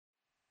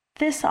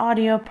This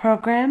audio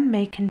program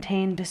may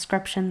contain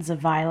descriptions of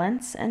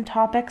violence and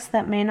topics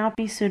that may not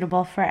be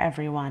suitable for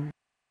everyone.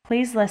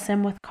 Please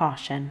listen with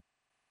caution.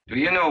 Do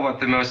you know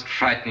what the most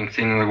frightening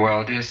thing in the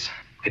world is?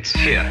 It's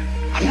fear.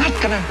 I'm not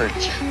gonna hurt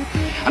you.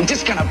 I'm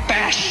just gonna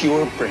bash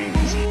your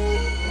brains.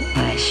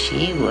 Why,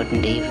 she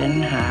wouldn't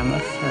even harm a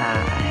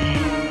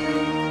fly.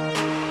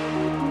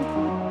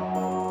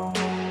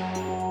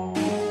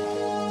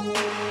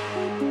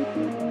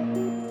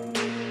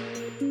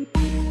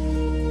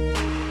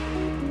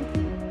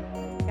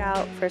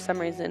 Out for some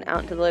reason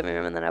out into the living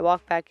room, and then I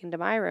walk back into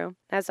my room.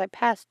 As I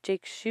pass,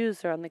 Jake's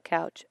shoes are on the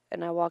couch,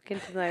 and I walk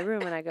into my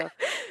room and I go,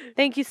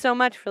 "Thank you so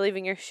much for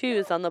leaving your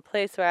shoes on the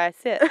place where I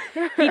sit."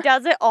 He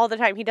does it all the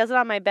time. He does it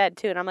on my bed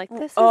too, and I'm like,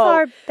 "This is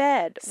our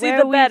bed." See, where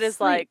the we bed is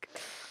sleep. like,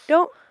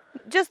 Don't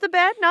just the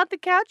bed, not the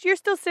couch. You're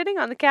still sitting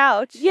on the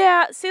couch.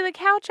 yeah, see, the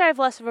couch I have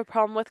less of a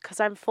problem with because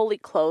I'm fully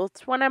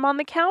clothed when I'm on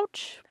the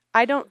couch.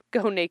 I don't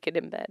go naked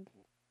in bed.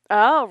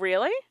 Oh,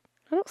 really?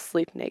 I don't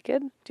sleep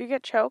naked. Do you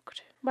get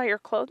choked by your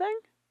clothing?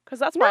 Because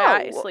that's why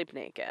I No. sleep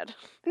naked.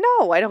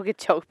 No, I don't get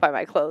choked by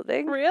my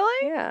clothing.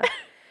 Really? Yeah.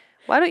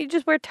 Why don't you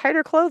just wear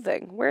tighter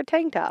clothing? Wear a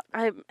tank top.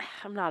 I'm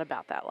not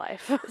about that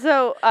life.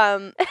 So,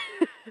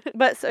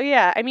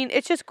 yeah, I mean,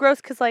 it's just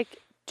gross because, like,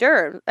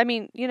 germs. I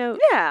mean,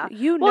 Yeah.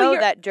 you Well, know you're-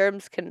 that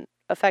germs can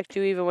affect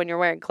you even when you're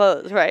wearing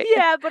clothes, right?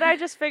 Yeah, but I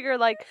just figure,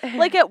 like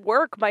at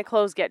work, my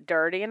clothes get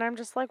dirty, and I'm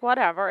just like,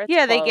 whatever. It's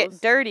Yeah, they clothes.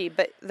 get dirty,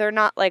 but they're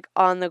not, like,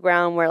 on the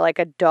ground where, like,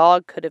 a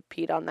dog could have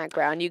peed on that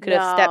ground. You could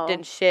have stepped in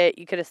No. shit.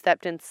 You could have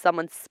stepped in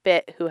someone's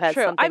spit who has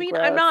True. something I mean,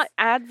 I'm gross. not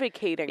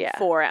advocating Yeah.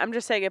 for it. I'm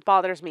just saying it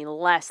bothers me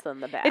less than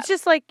the bed. It's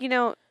just like,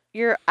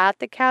 you're at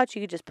the couch,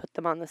 you could just put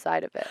them on the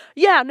side of it.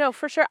 yeah, no,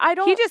 for sure. I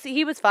don't.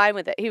 He was fine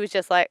with it. He was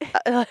just like,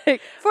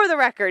 for the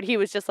record, he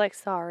was just like,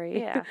 sorry.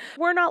 Yeah.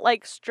 We're not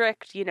like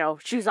strict,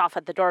 shoes off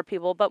at the door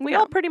people, but we No.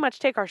 all pretty much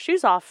take our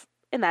shoes off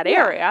in that Yeah.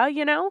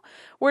 area,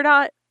 We're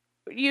not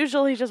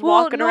usually just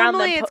walking around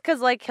normally them. it's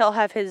because, like, he'll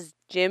have his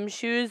gym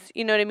shoes,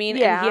 you know what I mean?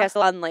 And Yeah. he has to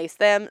unlace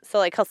them. So,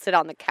 like, he'll sit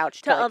on the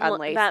couch to like, unla-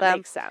 unlace that them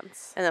makes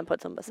sense. and then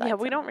put them beside Yeah,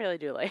 we him. don't really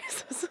do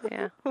laces.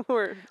 Yeah.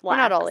 We're We're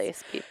not all lax.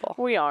 lace people.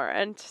 We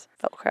aren't.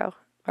 Velcro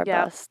or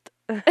Yeah. bust.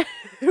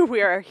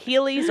 We are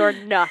Heelys or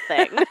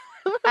nothing.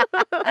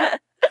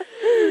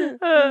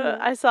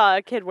 I saw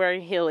a kid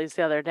wearing Heelys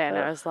the other day, and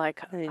I was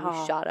like, And then you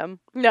oh. shot him.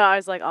 No, I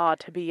was like, oh,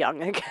 to be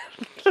young again.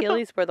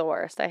 Heelys were the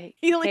worst. I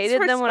Heelys hated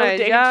were them when so I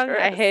was young.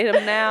 I dangerous. hate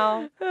them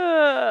now.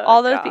 Oh,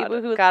 All those God.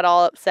 people who got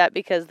all upset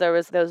because there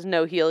was those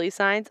no Heely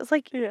signs. It's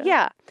like, Yeah.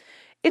 yeah.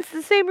 It's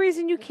the same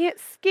reason you can't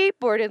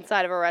skateboard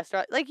inside of a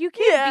restaurant. Like, you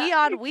can't be you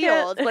on can't.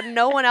 wheels when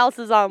no one else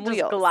is on Just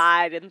wheels.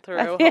 gliding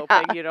through, Yeah.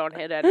 hoping you don't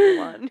hit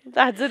anyone.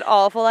 That's an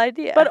awful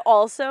idea. But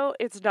also,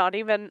 it's not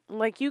even,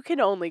 like, you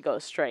can only go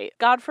straight.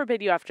 God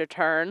forbid you have to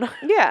turn.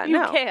 yeah, You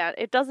no. can't.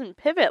 It doesn't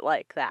pivot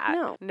like that.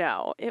 No.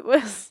 No.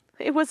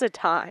 It was a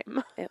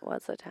time. It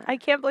was a time. I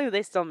can't believe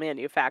they still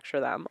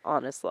manufacture them,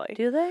 honestly.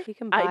 Do they? You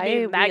can buy I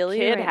mean, a that wheelie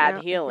kid right had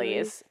now.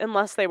 Heelys,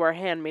 unless they were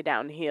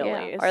hand-me-down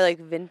Heelys. Yeah, or like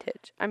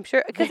vintage. I'm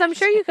sure, because I'm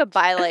sure you could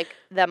buy like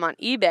them on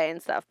eBay and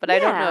stuff, but I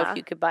don't know Yeah. if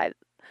you could buy.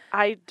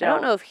 I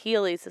don't know if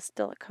Heelys is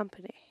still a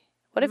company.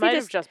 What if might you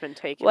have just just been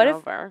taken what if-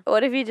 over?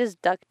 What if you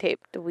just duct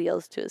taped the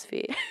wheels to his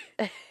feet?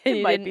 And It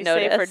you might didn't be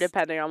notice? safer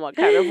depending on what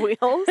kind of wheels.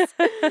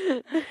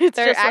 It's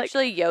They're just like-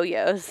 actually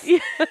yo-yos.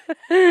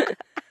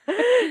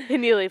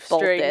 and you leave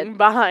string bolted.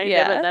 behind him,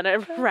 Yeah. and then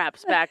it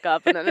wraps back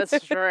up, and then a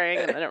string,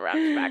 and then it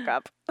wraps back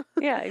up.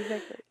 Yeah,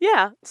 exactly.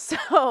 Yeah,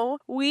 so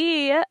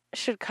we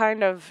should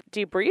kind of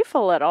debrief a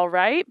little,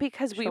 right?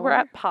 Because we were Sure.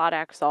 at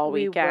PodX all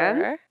We weekend.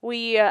 were.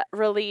 We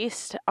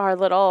released our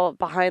little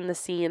behind the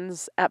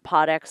scenes at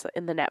PodX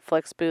in the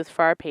Netflix booth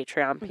for our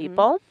Patreon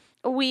people.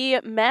 We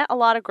met a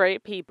lot of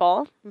great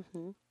people.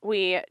 Mm-hmm.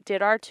 We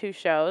did our 2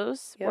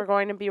 shows. Yep. We're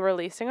going to be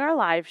releasing our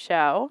live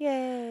show.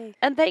 Yay.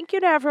 And thank you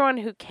to everyone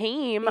who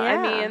came. I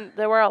Yeah. mean,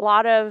 there were a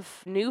lot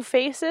of new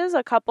faces,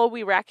 a couple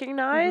we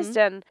recognized,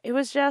 and it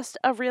was just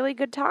a really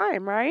good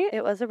time, right?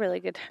 It was a really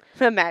good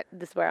time. Matt,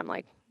 this is where I'm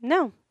like,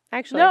 no,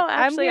 actually. No,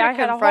 I'm actually, gonna I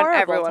had a confront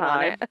horrible everyone on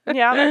time. it.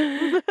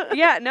 Yeah.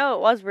 Yeah, no,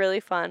 it was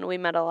really fun. We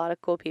met a lot of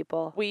cool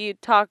people. We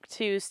talked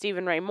to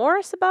Stephen Ray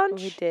Morris a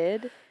bunch. We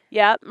did.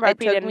 Yeah, It Ruppy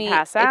took didn't me.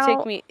 pass out. It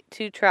took me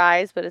 2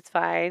 tries, but it's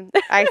fine.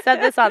 I said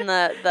this on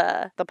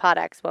the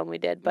PodX one we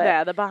did, but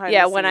yeah, the behind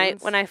yeah, the when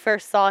scenes. I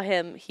first saw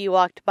him, he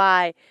walked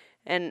by,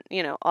 and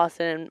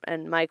Austin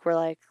and Mike were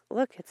like,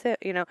 "Look, it's it,"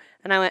 and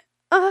I went,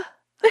 "Oh,"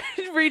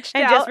 reached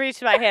and out. just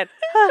reached my hand,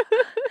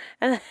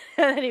 and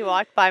then he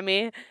walked by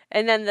me,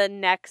 and then the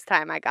next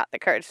time I got the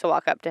courage to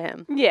walk up to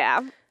him,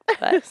 Yeah.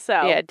 but So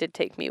yeah, it did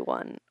take me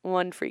one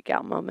freak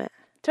out moment.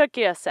 took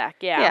you a sec,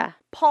 yeah. Yeah.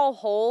 Paul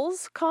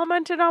Holes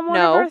commented on one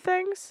No. of our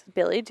things.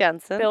 Billy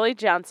Jensen. Billy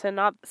Johnson,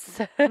 not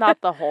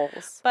the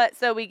Holes. But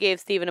so we gave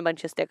Steven a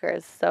bunch of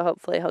stickers, so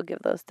hopefully he'll give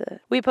those to...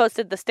 We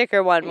posted the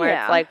sticker one where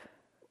Yeah. it's like,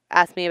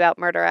 ask me about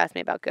murder, ask me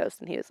about ghosts,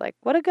 and he was like,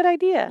 what a good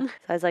idea. So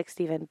I was like,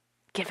 Steven,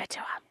 give it to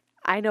him.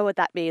 I know what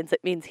that means. It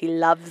means he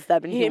loves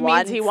them and he It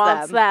wants means he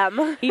wants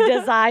them. He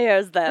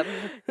desires them.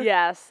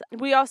 Yes.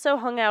 We also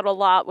hung out a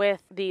lot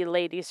with the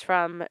ladies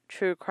from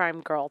True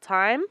Crime Girl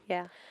Time.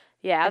 Yeah.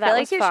 Yeah, I that feel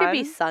was like it fun. should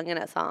be sung in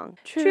a song.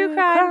 True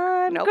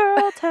Crime Nope.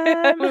 Girl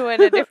Time. We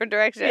went a different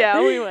direction.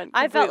 Yeah, we went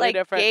I felt completely like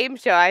different. game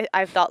show.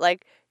 I felt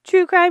like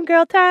True Crime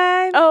Girl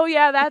Time. Oh,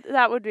 yeah,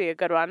 that would be a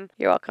good one.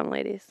 You're welcome,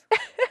 ladies.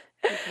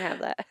 You can have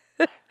that.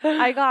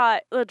 I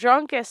got the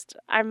drunkest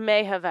I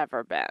may have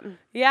ever been.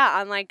 Yeah,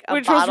 on like a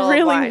Which was bottle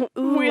really, of wine.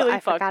 Ooh, really I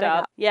fucked forgot up.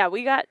 about- Yeah,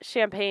 we got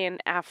champagne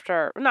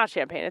after, not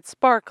champagne, it's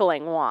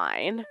sparkling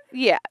wine.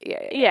 Yeah.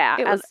 Yeah,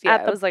 It at- was,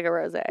 at it the- was like a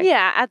rosé.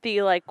 Yeah, at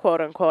the like quote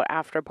unquote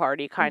after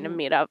party kind of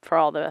meetup for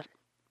all the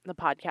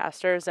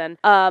podcasters. And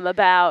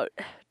about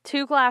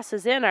 2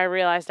 glasses in, I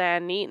realized I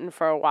hadn't eaten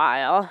for a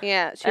while.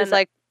 Yeah, she was And-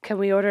 like, "Can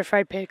we order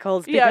fried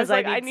pickles?" Yeah, I was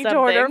Because like, I need to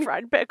order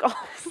fried pickles.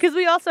 Because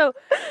we also,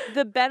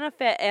 the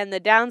benefit and the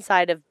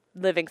downside of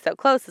living so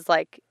close is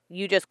like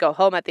you just go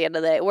home at the end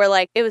of the day. Where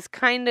like it was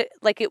kind of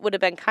like it would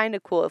have been kind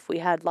of cool if we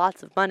had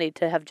lots of money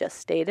to have just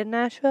stayed in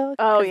Nashville.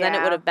 Oh, 'Cause then it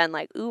yeah. would have been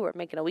like, ooh, we're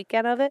making a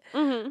weekend of it.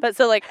 Mm-hmm. But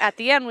so like at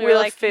the end we We were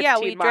live like, yeah,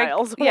 15 we drank,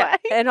 miles yeah, away.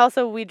 and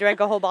also we drank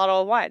a whole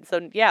bottle of wine.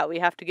 So yeah, we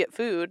have to get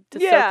food.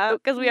 Yeah,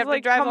 because we it's have to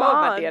like, drive come home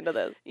at on. the end of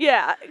this.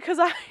 Yeah,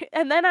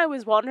 and then I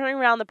was wandering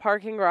around the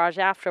parking garage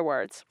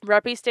afterwards.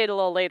 Reppy stayed a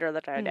little later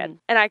than I did,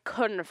 and I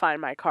couldn't find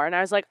my car. And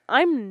I was like,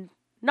 I'm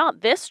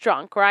not this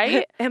drunk,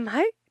 right? Am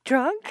I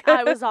drunk?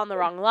 I was on the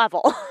wrong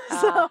level.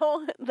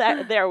 So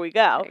there we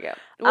go. There you go.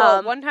 Well,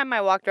 Um, one time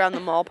I walked around the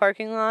mall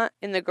parking lot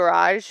in the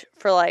garage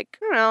for like,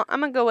 I don't know, I'm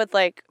going to go with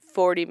like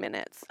 40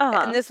 minutes.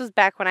 Uh-huh. And this was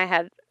back when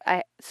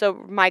so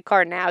my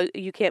car now,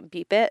 you can't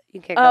beep it.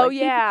 You can't go Oh, like,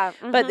 beep it. yeah.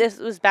 But this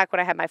was back when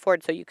I had my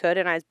Ford, so you could,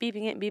 and I was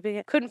beeping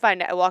it. Couldn't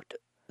find it. I walked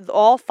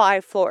all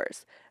 5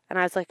 floors, and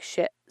I was like,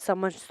 shit,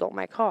 someone stole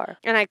my car.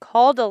 And I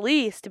called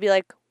Elise to be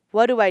like,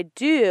 what do I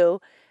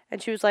do?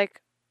 And she was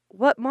like,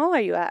 what mall are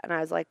you at? And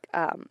I was like,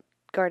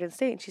 Garden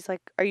State. And she's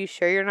like, are you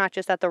sure you're not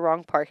just at the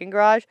wrong parking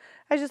garage?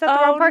 I was just at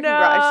the wrong parking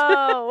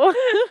garage.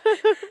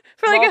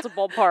 For like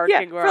multiple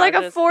parking for like a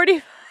garages.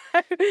 40.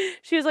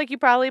 She was like, you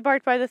probably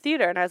parked by the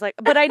theater. And I was like,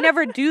 but I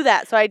never do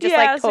that. So I just Yeah,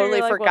 like so you're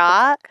totally like, what the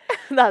forgot.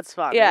 That's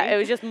funny. Yeah, it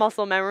was just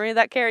muscle memory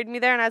that carried me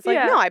there. And I was like,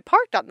 Yeah. no, I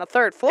parked on the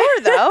 3rd floor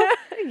though.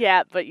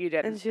 Yeah, but you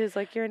didn't. And she was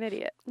like, you're an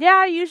idiot. Yeah,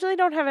 I usually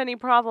don't have any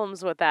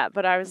problems with that,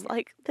 but I was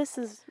like, this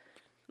is.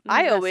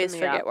 I messing always me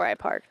forget up. where I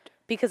parked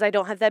because I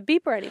don't have that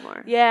beeper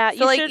anymore. Yeah, So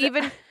you like should.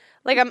 even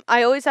like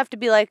I always have to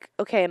be like,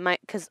 okay,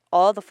 because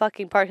all the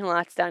fucking parking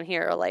lots down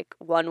here are like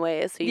one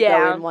way, so you go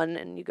Yeah. in one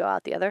and you go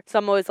out the other. So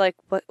I'm always like,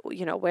 what,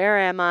 where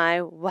am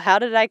I? How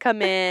did I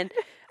come in?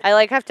 I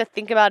like have to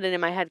think about it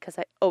in my head because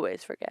I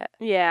always forget.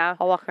 Yeah.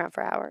 I'll walk around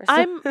for hours.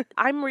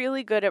 I'm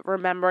really good at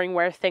remembering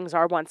where things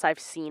are once I've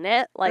seen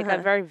it. Like Uh-huh.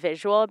 I'm very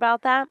visual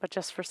about that, but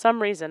just for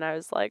some reason I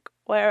was like,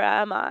 where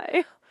am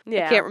I?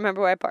 Yeah. I can't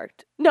remember where I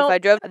parked. No. If I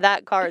drove,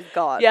 that car is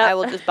gone. Yeah. I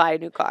will just buy a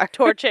new car.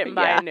 Torch it and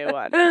buy Yeah. a new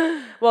one.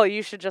 Well,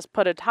 you should just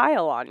put a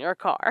tile on your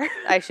car.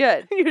 I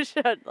should. You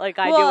should, like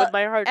I do Well, with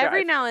my hard drive.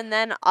 Every now and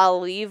then I'll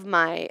leave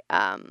my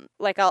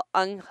I'll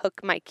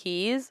unhook my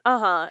keys.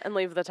 and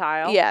leave the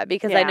tile. Yeah,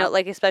 because I Yeah. know,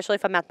 like, especially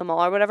if I'm at the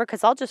mall or whatever,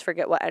 because I'll just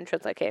forget what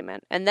entrance I came in.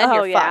 And then Oh,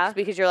 you're yeah. fucked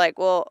because you're like,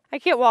 well, I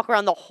can't walk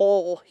around the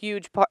whole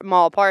huge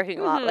mall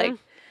parking lot. Like,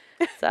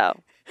 so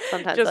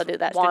sometimes Just I'll do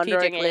that wandering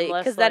strategically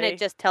because then aimlessly. it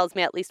just tells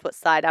me at least what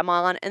side I'm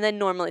on. And then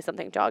normally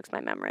something jogs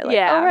my memory. Like,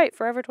 Yeah. oh, right,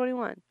 Forever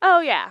 21. Oh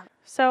yeah.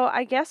 So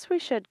I guess we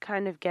should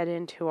kind of get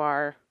into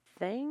our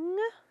thing.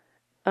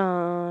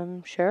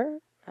 Sure.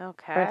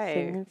 Okay.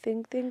 Or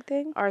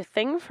thing. Our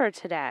thing for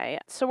today.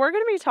 So we're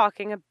going to be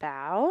talking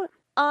about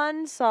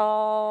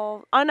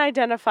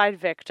unidentified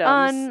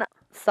victims.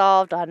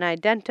 Unsolved,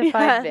 unidentified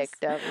Yes.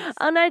 victims.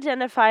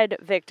 Unidentified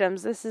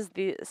victims. This is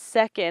the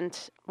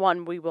second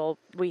one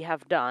we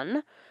have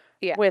done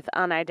Yeah. with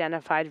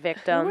unidentified Who were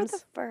victims.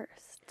 the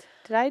first?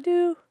 Did I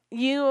do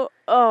You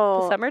the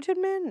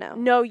Summerton Man? No.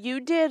 no, you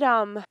did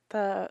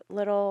the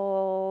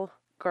little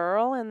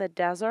girl in the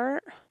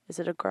desert. Is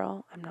it a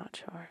girl? I'm not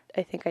sure.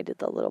 I think I did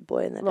the little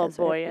boy in the Little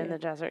desert. boy in the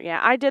desert. Yeah,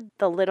 I did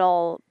the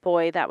little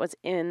boy that was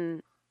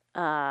in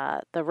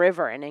the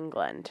river in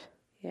England.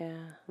 Yeah.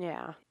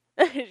 Yeah.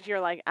 You're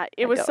like,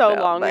 it I was don't so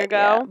know, long but ago.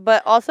 yeah.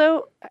 But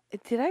also,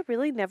 did I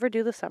really never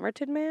do the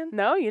Summerton Man?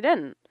 No, you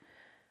didn't.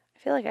 I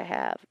feel like I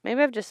have.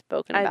 Maybe I've just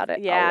spoken about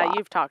it. Yeah, a lot.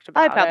 you've talked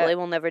about I it. probably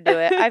will never do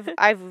it.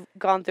 I've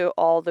gone through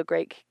all the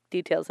great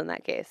details in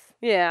that case.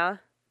 Yeah.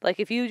 Like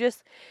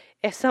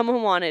if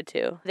someone wanted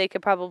to, they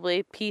could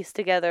probably piece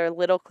together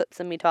little clips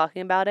of me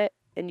talking about it,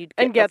 and you'd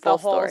get the full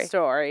whole story.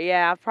 story.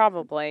 Yeah,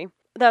 probably.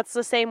 That's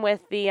the same with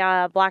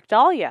the Black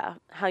Dahlia.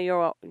 How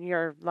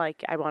you're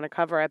like, I want to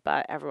cover it,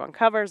 but everyone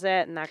covers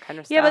it and that kind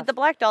of stuff. Yeah, but the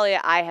Black Dahlia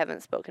I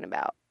haven't spoken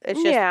about.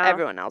 It's just Yeah.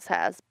 everyone else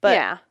has. But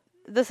yeah,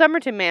 the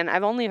Summerton Man,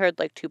 I've only heard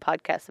like 2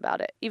 podcasts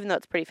about it, even though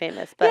it's pretty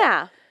famous. But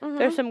yeah, mhm.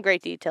 there's some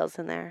great details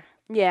in there.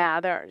 yeah.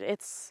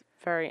 It's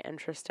very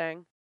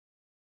interesting.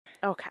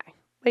 Okay,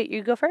 Wait,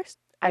 you go first?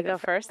 I go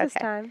first this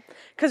Okay. time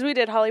because we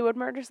did Hollywood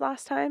Murders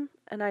last time,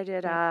 and I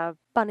did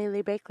Bunny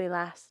Lee Bakley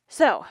last.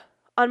 So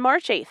On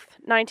March 8th,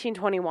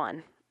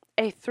 1921,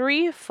 a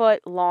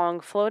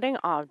 3-foot-long floating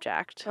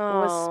object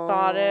was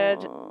spotted.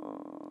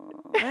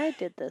 I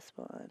did this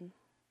one.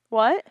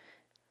 What?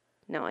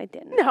 No, I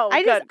didn't. No,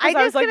 I good, 'cause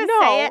I was like, say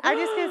no. it. I'm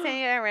just gonna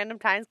say it at random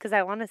times because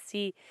I want to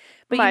see.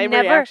 But My you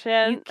never.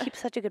 reaction. You keep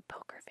such a good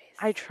poker face.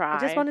 I try. I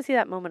just want to see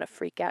that moment of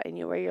freak out in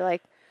you where you're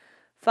like,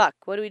 "Fuck,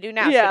 what do we do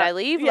now? Yeah. Should I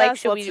leave? Yes, Like,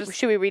 should we let's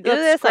redo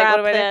Let's this? Like, what scrap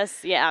do I do?"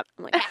 this. Yeah.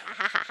 I'm like,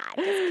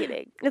 just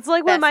kidding. It's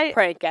like when Best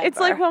prank It's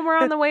like ever. when we're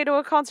on the way to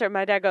a concert.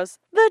 My dad goes,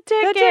 "The The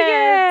tickets."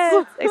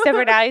 tickets. Except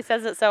for now, he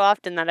says it so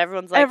often that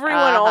everyone's like,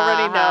 Everyone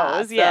already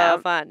knows, yeah.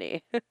 So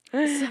funny.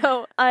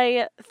 So,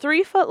 a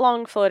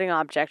 3-foot-long floating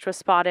object was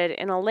spotted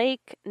in a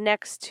lake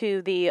next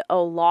to the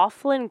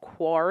O'Laughlin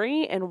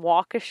Quarry in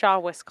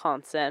Waukesha,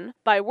 Wisconsin,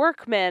 by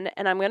workmen,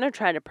 and I'm going to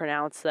try to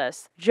pronounce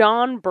this,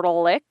 John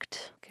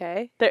Brlicht.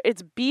 Okay.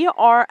 It's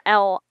B-R-L-I-C-H.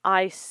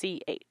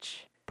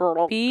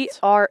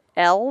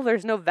 BRL.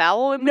 There's no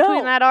vowel in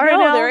between that R and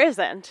no, L. there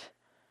isn't.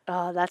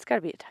 Oh, that's got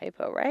to be a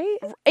typo, right?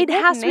 It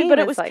What has to be, name but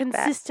it is was like that?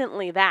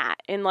 consistently that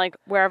in like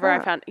wherever I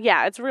Huh. found.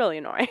 Yeah, it's really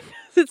annoying.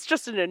 It's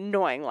just an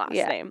annoying last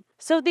Yeah. name.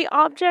 So the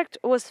object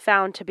was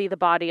found to be the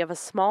body of a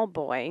small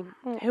boy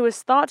who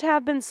was thought to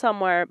have been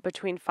somewhere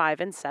between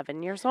 5 and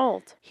 7 years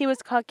old. He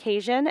was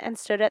Caucasian and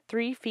stood at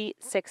 3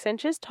 feet 6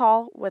 inches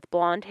tall with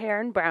blonde hair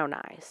and brown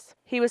eyes.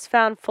 He was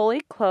found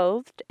fully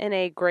clothed in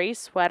a gray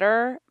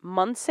sweater,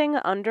 Munsing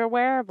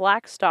underwear,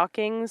 black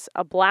stockings,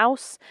 a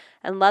blouse,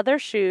 and leather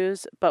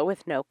shoes, but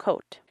with no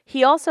coat.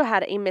 He also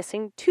had a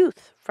missing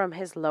tooth from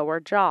his lower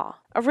jaw.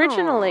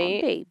 Originally,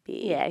 Aw, baby.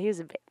 yeah, he was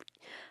a baby.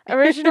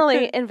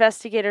 Originally,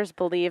 investigators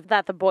believed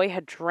that the boy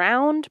had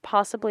drowned,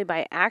 possibly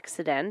by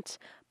accident,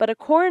 but a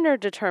coroner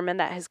determined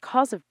that his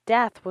cause of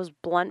death was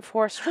blunt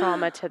force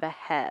trauma to the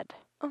head.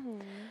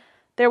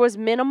 There was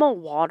minimal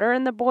water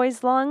in the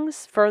boy's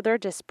lungs, further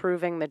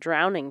disproving the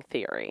drowning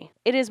theory.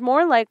 It is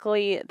more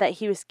likely that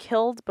he was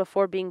killed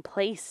before being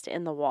placed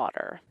in the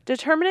water.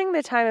 Determining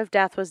the time of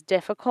death was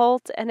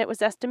difficult, and it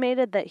was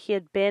estimated that he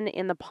had been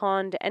in the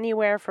pond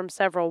anywhere from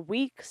several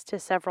weeks to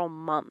several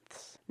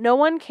months. No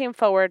one came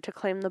forward to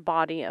claim the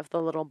body of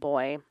the little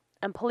boy,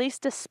 and police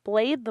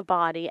displayed the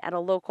body at a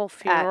local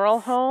funeral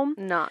That's home.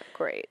 Not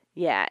great.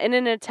 Yeah, in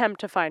an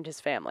attempt to find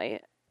his family.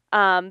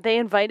 They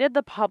invited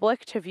the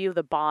public to view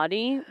the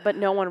body, but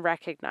no one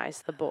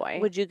recognized the boy.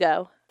 Would you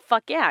go?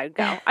 Fuck yeah, I'd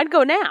go. I'd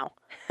go now.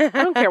 I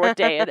don't care what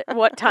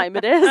what time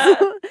it is,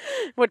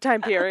 what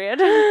time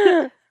period.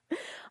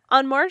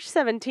 On March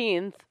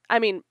 17th,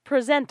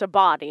 present a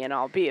body and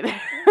I'll be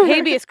there.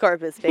 Habeas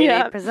corpus, baby.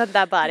 Yeah. Present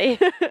that body.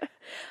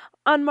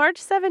 On March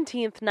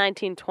 17th,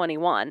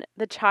 1921,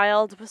 the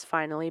child was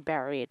finally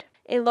buried.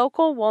 A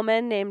local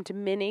woman named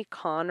Minnie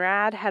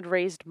Conrad had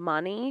raised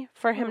money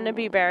for him to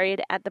be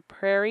buried at the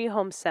Prairie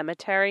Home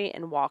Cemetery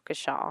in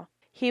Waukesha.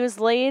 He was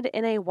laid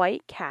in a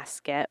white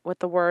casket with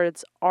the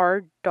words,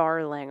 "Our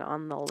Darling,"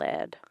 on the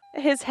lid.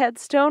 His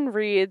headstone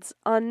reads,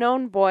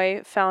 "Unknown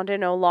boy found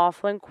in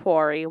O'Laughlin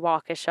Quarry,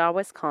 Waukesha,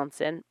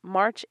 Wisconsin,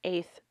 March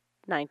 8th,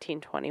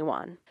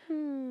 1921.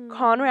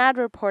 Conrad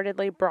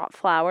reportedly brought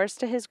flowers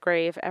to his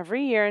grave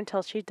every year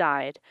until she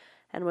died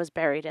and was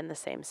buried in the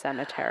same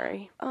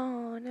cemetery.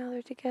 Oh, now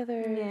they're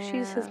together.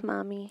 She's his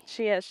mommy.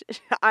 She is.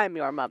 I'm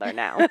your mother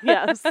now.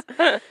 Yes.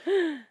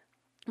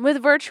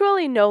 With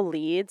virtually no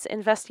leads,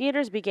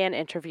 investigators began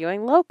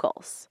interviewing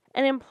locals.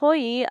 An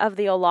employee of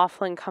the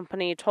O'Laughlin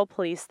Company told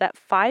police that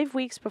 5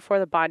 weeks before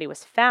the body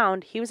was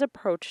found, he was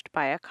approached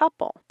by a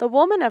couple. The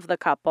woman of the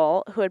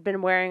couple, who had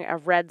been wearing a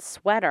red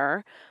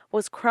sweater,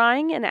 was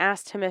crying and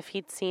asked him if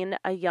he'd seen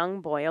a young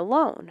boy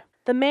alone.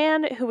 The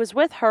man who was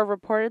with her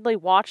reportedly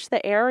watched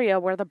the area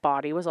where the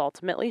body was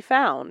ultimately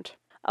found.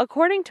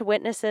 According to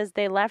witnesses,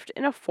 they left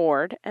in a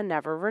Ford and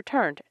never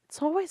returned.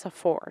 It's always a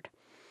Ford.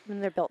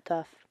 And they're built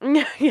tough.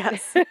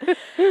 Yes.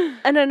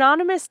 An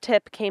anonymous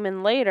tip came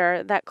in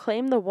later that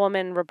claimed the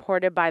woman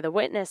reported by the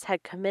witness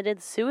had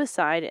committed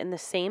suicide in the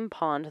same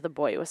pond the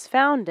boy was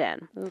found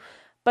in. Oof.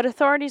 But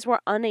authorities were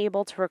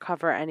unable to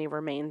recover any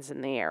remains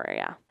in the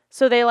area.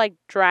 So they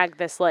dragged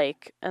this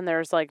lake and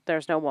there's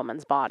no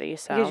woman's body.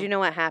 So Because you know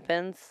what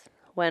happens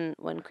when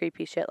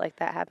creepy shit like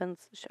that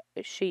happens?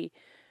 She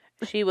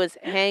was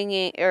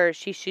hanging, or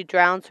she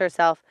drowns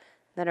herself.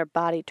 Then her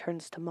body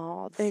turns to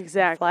moths.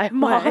 Exactly. Fly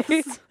Moths.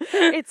 away.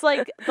 It's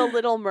like The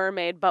Little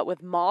Mermaid, but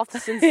with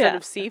moths instead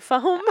of sea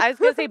foam. I was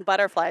going to say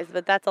butterflies,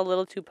 but that's a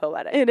little too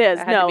poetic. It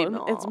is. It had to be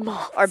No, it's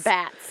moths. Or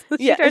bats.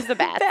 She Yeah. turns to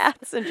bats.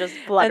 Bats and just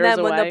flutters And then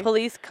away. when the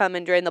police come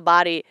and drain the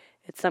body,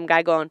 it's some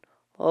guy going,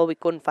 "Oh, we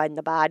couldn't find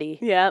the body."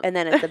 Yep. And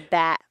then it's a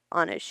bat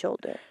on his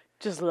shoulder.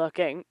 Just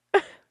looking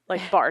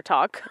like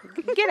Bartok.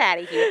 Get out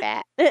of here,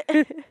 bat.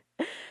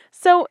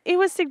 So it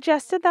was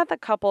suggested that the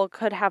couple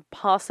could have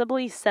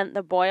possibly sent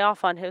the boy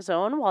off on his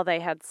own while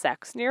they had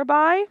sex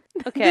nearby.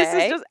 Okay. This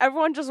is just,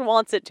 everyone just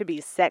wants it to be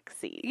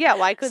sexy. Yeah,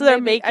 why couldn't they're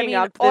they making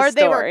up this or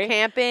they were story.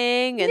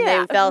 camping and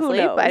Yeah, they fell who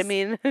asleep. I knows?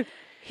 mean,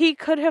 He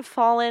could have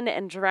fallen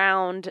and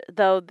drowned,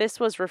 though this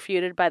was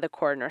refuted by the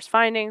coroner's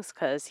findings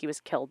because he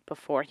was killed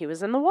before he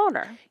was in the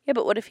water. yeah,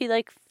 but what if he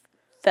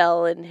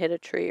fell and hit a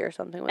tree or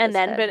something with And his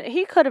then, head. but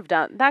he could have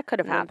done, that could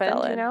have And then fell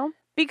happened, you in. know?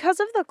 Because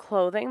of the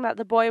clothing that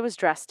the boy was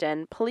dressed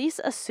in, police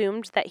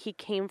assumed that he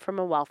came from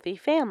a wealthy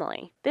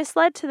family. This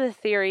led to the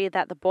theory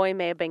that the boy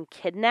may have been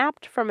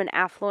kidnapped from an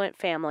affluent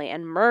family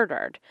and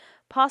murdered,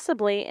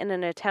 possibly in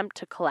an attempt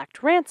to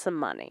collect ransom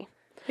money.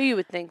 You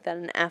would think that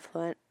an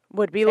affluent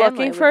Would be family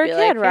looking would for a be kid,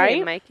 like, "Hey,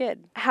 right? my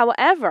kid."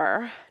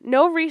 However,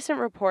 no recent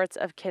reports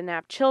of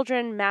kidnapped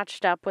children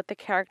matched up with the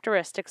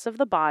characteristics of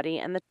the body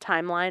and the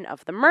timeline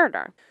of the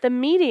murder. The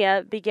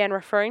media began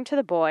referring to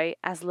the boy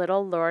as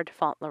Little Lord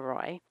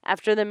Fauntleroy,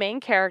 after the main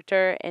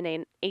character in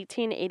an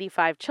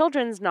 1885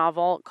 children's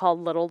novel called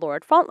Little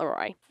Lord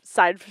Fauntleroy.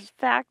 Side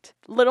fact,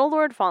 Little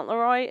Lord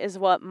Fauntleroy is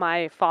what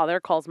my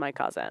father calls my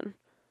cousin,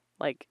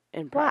 like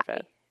in Why?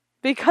 private.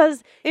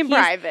 Because In he's-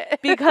 private.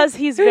 because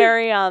he's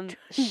very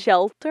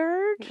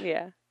sheltered.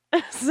 Yeah.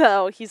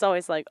 So he's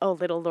always like, "Oh,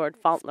 Little Lord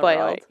Fauntleroy."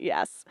 Spoiled.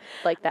 Yes.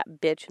 Like that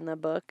bitch in the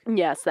book.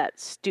 Yes, that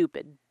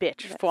stupid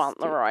bitch That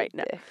Fauntleroy.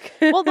 stupid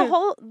No. dick.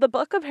 Well, the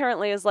book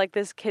apparently is like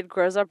this kid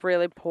grows up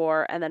really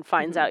poor and then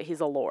finds Mm-hmm. out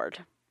he's a lord.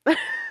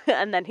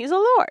 And then he's a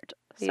lord.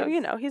 So, He you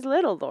is. know, he's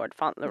Little Lord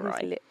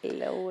Fauntleroy.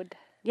 Lord.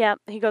 Yeah,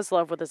 he goes to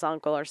love with his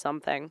uncle or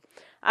something.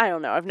 I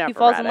don't know. I've never He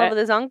falls read in love it. with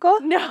his uncle?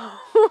 No.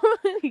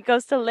 He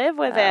goes to live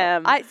with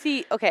him. I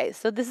see. Okay,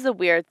 so this is a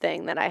weird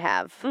thing that I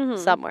have Mhm.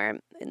 somewhere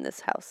in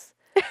this house.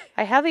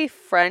 I have a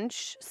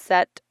French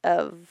set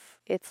of.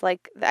 It's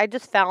like I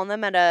just found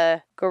them at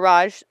a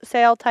garage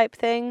sale type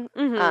thing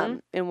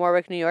in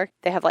Warwick, New York.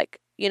 They have like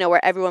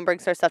where everyone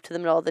brings their stuff to the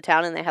middle of the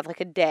town, and they have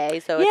like a day,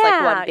 so it's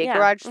like one big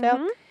garage sale,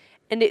 Mhm.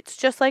 and it's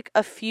just like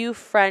a few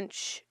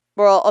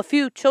a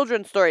few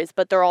children's stories,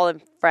 but they're all in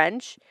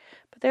French.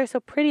 They're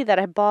so pretty that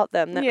I bought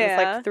them. That was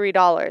Yeah. like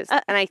 $3,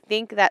 and I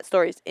think that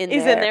story's in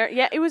Is there. in there.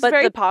 Yeah, it was But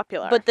very the-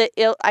 popular. But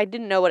I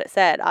didn't know what it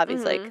said,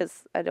 obviously, Mhm.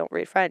 because I don't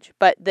read French.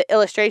 But the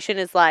illustration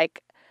is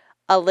like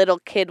a little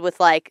kid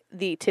with like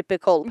the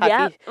typical puffy.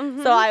 yeah. So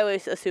mhm. I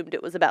always assumed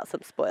it was about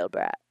some spoiled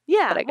brat.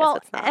 Yeah, but I guess well,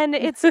 it's not.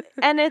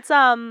 and it's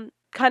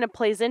kind of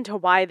plays into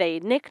why they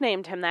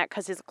nicknamed him that,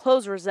 because his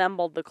clothes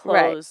resembled the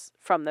clothes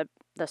from the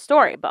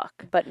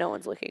storybook. But no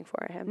one's looking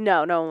for him.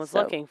 No one was So-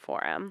 looking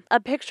for him. A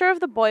picture of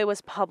the boy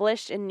was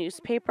published in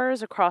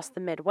newspapers across the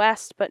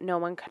Midwest, but no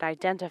one could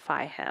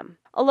identify him.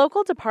 A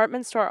local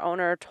department store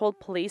owner told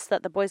police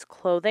that the boy's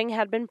clothing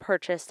had been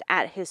purchased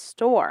at his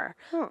store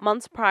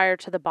months prior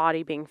to the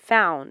body being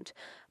found,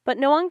 but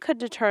no one could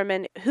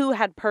determine who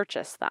had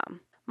purchased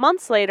them.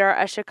 Months later,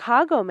 a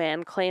Chicago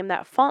man claimed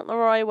that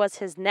Fauntleroy was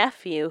his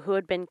nephew who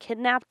had been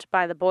kidnapped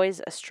by the boy's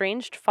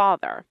estranged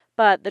father,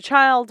 but the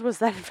child was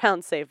then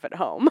found safe at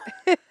home.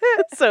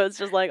 So it's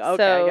just like, okay,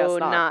 so I guess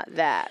not. not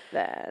that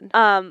then.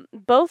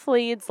 Both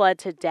leads led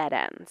to dead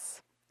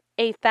ends.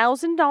 A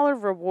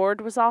 $1,000 reward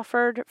was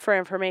offered for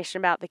information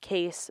about the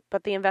case,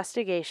 but the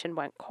investigation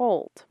went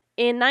cold.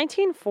 In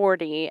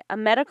 1940, a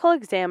medical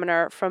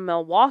examiner from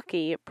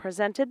Milwaukee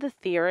presented the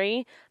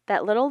theory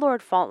that Little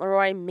Lord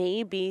Fauntleroy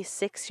may be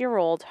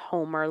 6-year-old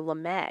Homer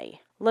LeMay.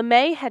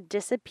 LeMay had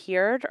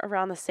disappeared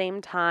around the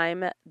same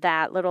time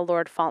that Little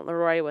Lord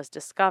Fauntleroy was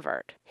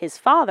discovered. His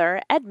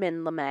father,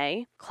 Edmund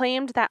LeMay,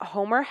 claimed that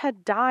Homer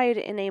had died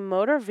in a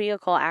motor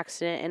vehicle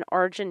accident in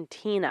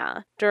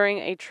Argentina during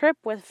a trip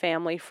with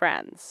family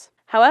friends.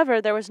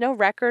 However, there was no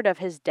record of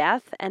his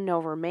death and no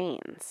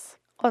remains.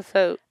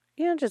 Also,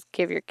 you don't just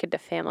give your kid to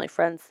family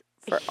friends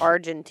for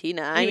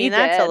Argentina. I He mean,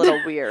 that's a did.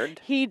 little weird.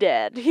 He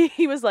did.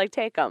 He was like,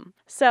 take him.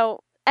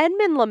 So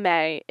Edmund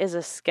LeMay is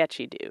a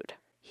sketchy dude.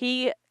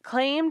 He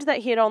claimed that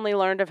he had only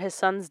learned of his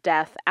son's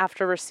death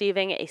after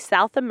receiving a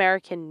South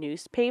American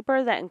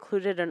newspaper that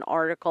included an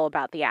article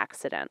about the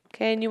accident.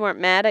 Okay, and you weren't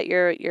mad at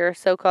your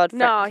so-called friend?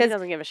 No, he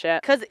doesn't give a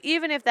shit. Because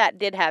even if that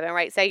did happen,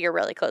 right, say you're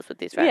really close with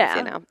these friends,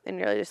 Yeah. and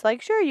you're just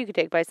like, sure, you could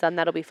take my son.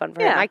 That'll be fun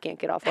for him. Yeah. I can't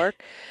get off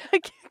work.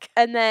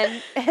 and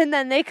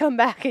then they come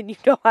back and you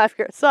don't have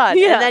your son.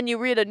 Yeah. And then you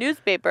read a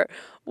newspaper.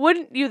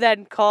 Wouldn't you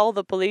then call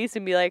the police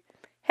and be like,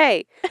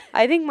 hey,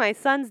 I think my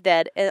son's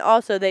dead, and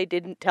also they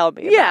didn't tell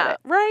me about it.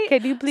 right.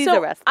 Can you please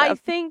so arrest them? I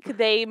think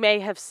they may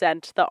have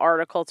sent the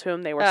article to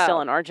him. They were still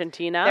Oh. in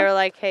Argentina. They were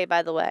like, hey,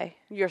 by the way.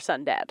 Your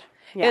son dead.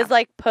 It was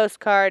like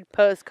postcard.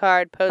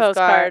 Postcard.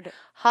 Ha,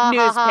 ha, ha,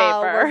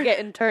 Newspaper. we're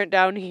getting turned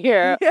down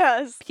here.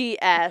 Yes.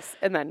 P.S.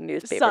 And then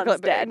newspaper Son's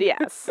clipping. dead,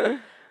 yes.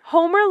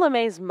 Homer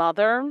LeMay's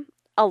mother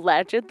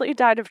allegedly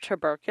died of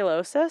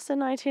tuberculosis in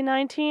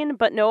 1919,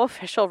 but no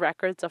official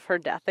records of her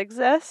death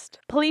exist.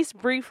 Police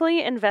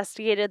briefly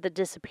investigated the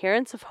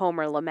disappearance of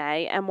Homer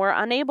LeMay and were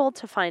unable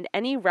to find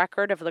any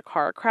record of the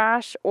car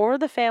crash or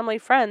the family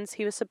friends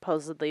he was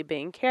supposedly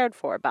being cared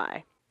for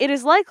by. It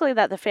is likely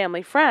that the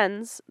family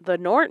friends, the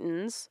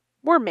Nortons,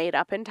 were made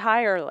up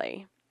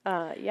entirely.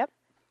 Yep.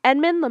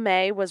 Edmund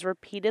LeMay was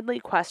repeatedly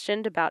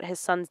questioned about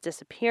his son's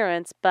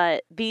disappearance,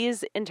 but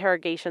these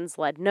interrogations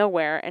led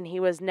nowhere, and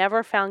he was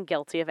never found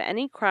guilty of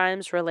any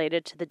crimes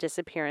related to the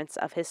disappearance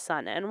of his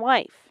son and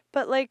wife.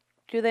 But, like,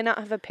 do they not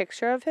have a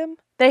picture of him?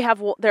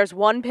 There's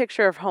one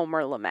picture of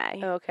Homer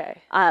LeMay.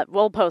 Okay.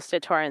 We'll post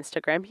it to our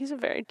Instagram. He's a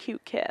very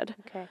cute kid.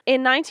 Okay.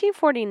 In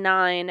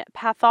 1949,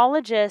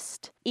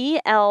 pathologist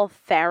E.L.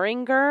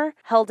 Faringer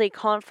held a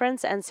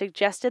conference and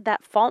suggested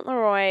that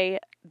Fauntleroy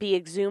be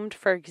exhumed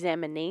for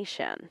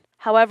examination.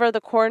 However,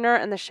 the coroner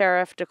and the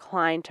sheriff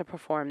declined to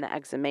perform the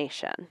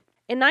exhumation.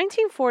 In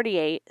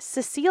 1948,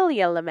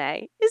 Cecilia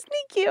LeMay, isn't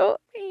he cute?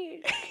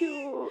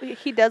 Cute.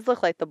 He does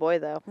look like the boy,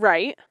 though.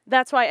 Right?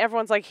 That's why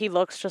everyone's like, he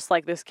looks just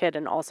like this kid,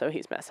 and also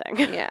he's missing.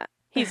 Yeah.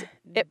 He's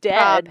It dead,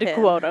 probbed him.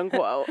 quote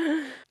unquote.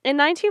 In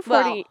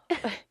 1940,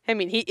 Well, I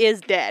mean, he is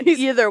dead. He's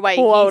Either way,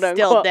 quote, he's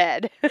still unquote.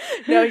 dead.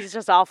 no, he's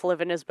just off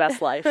living his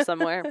best life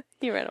somewhere.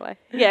 He ran away.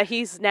 Yeah,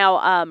 he's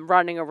now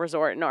running a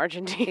resort in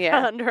Argentina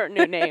Yeah. under a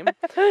new name.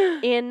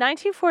 In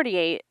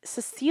 1948,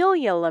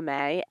 Cecilia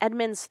LeMay,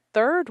 Edmund's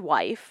third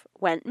wife,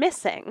 went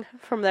missing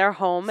from their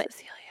home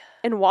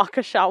in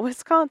Waukesha,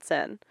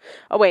 Wisconsin.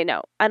 Oh, wait,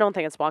 no. I don't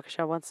think it's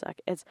Waukesha. One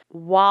sec. It's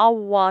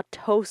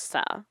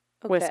Wauwatosa,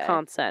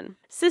 Wisconsin.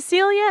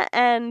 Cecilia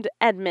and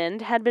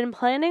Edmund had been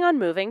planning on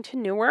moving to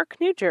Newark,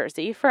 New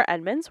Jersey for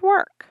Edmund's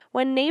work.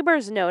 When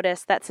neighbors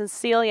noticed that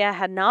Cecilia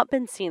had not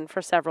been seen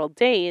for several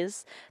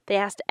days, they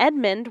asked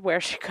Edmund where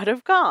she could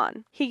have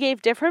gone. He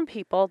gave different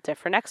people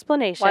different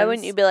explanations. Why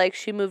wouldn't you be like,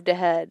 she moved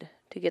ahead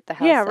to get the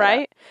house Yeah, set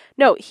right? up?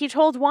 No, he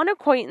told one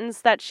acquaintance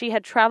that she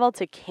had traveled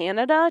to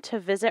Canada to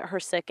visit her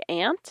sick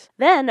aunt.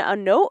 Then a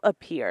note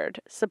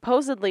appeared,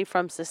 supposedly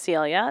from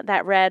Cecilia,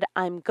 that read,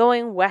 "I'm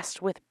going west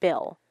with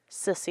Bill.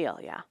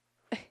 Cecilia."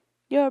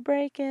 You're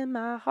breaking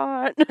my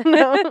heart.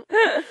 No.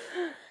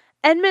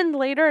 Edmund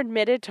later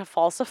admitted to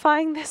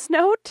falsifying this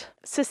note.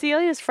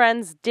 Cecilia's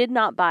friends did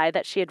not buy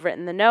that she had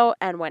written the note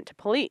and went to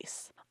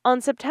police. On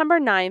September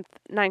 9th,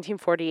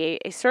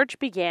 1948, a search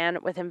began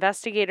with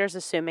investigators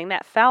assuming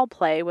that foul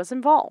play was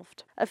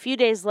involved. A few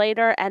days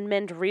later,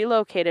 Edmund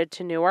relocated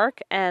to Newark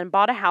and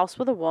bought a house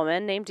with a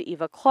woman named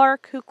Eva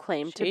Clark who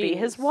claimed to be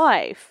his Jeez.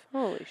 wife.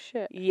 Holy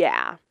shit.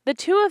 Yeah. The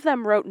two of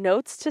them wrote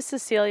notes to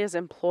Cecilia's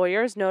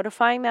employers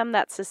notifying them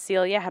that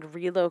Cecilia had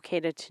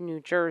relocated to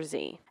New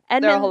Jersey.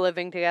 They're all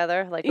living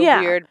together, like a Yeah.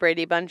 weird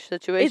Brady Bunch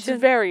situation.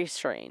 It's very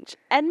strange.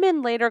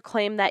 Edmund later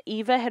claimed that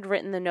Eva had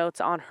written the notes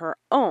on her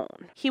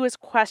own. He was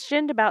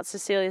questioned about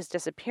Cecilia's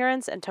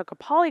disappearance and took a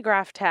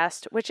polygraph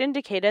test, which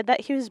indicated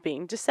that he was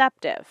being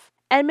deceptive.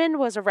 Edmund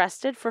was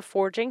arrested for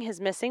forging his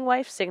missing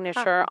wife's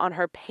signature on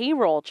her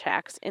payroll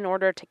checks in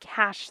order to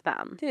cash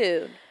them.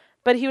 Dude.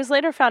 But he was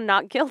later found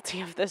not guilty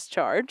of this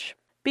charge.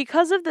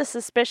 Because of the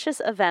suspicious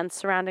events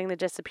surrounding the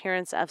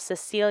disappearance of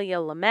Cecilia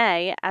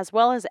LeMay, as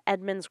well as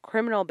Edmund's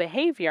criminal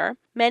behavior,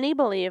 many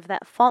believe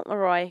that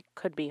Fauntleroy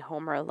could be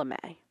Homer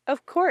LeMay.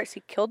 Of course,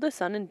 he killed his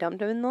son and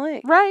dumped him in the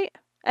lake. Right,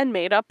 and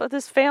made up with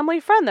his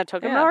family friend that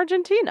took him to Yeah.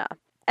 Argentina.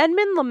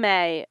 Edmund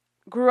LeMay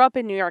grew up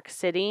in New York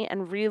City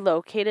and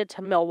relocated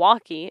to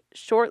Milwaukee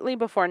shortly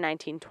before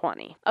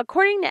 1920.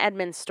 According to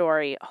Edmund's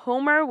story,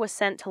 Homer was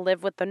sent to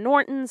live with the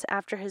Nortons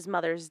after his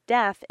mother's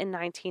death in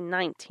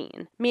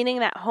 1919, meaning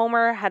that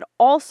Homer had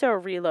also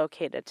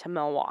relocated to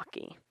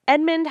Milwaukee.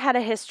 Edmund had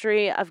a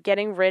history of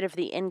getting rid of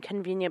the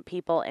inconvenient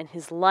people in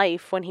his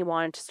life when he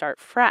wanted to start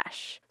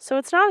fresh. So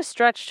it's not a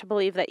stretch to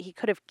believe that he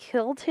could have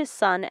killed his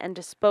son and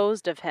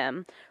disposed of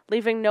him,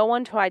 leaving no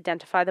one to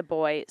identify the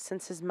boy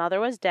since his mother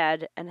was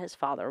dead and his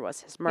father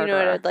was his murderer.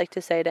 You know what I'd like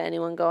to say to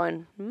anyone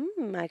going,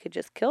 I could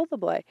just kill the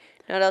boy.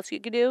 You know what else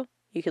you could do?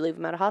 You could leave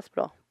him at a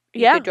hospital.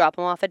 You Yeah. could drop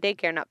him off at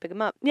daycare, not pick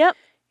him up. Yep.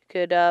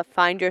 You could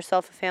find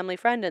yourself a family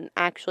friend and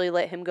actually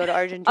let him go to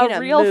Argentina.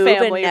 real move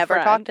family and never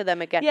friend. talk to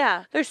them again.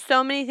 Yeah. There's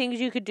so many things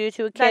you could do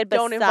to a That kid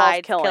don't involve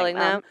besides killing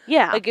them.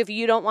 Yeah. Like, if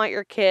you don't want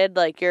your kid,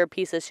 like, you're a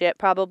piece of shit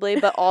probably,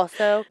 but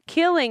also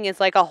killing is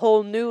like a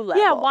whole new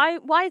level. Yeah,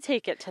 why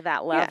take it to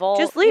that Yeah, level?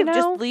 just leave. you know?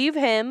 Just leave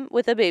him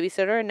with a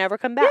babysitter and never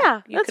come back.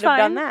 Yeah, you that's could have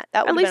done fine. that. That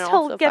At would least have been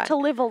he'll also get fine. to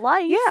live a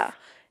life. Yeah.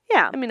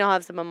 Yeah. I mean, he'll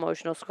have some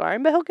emotional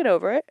scarring, but he'll get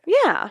over it.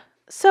 Yeah.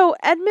 So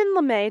Edmund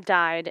LeMay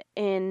died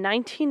in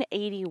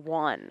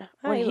 1981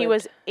 when he he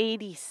was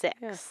 86.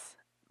 Yeah.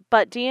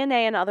 But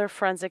DNA and other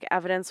forensic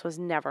evidence was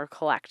never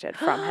collected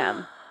from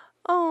him.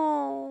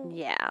 Oh.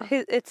 Yeah.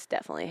 It's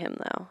definitely him,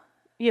 though.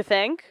 You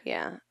think?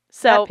 Yeah.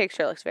 So That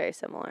picture looks very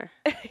similar.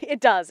 it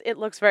does. It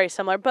looks very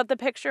similar, but the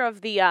picture of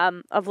the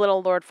of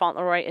little Lord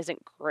Fauntleroy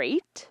isn't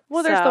great.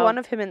 Well, there's the So- one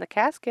of him in the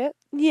casket.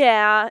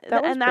 Yeah,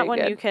 That was and that pretty one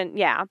good. you can,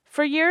 yeah.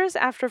 For years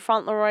after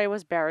Fauntleroy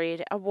was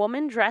buried, a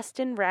woman dressed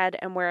in red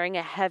and wearing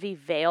a heavy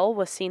veil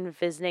was seen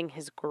visiting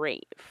his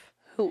grave.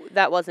 Who?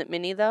 That wasn't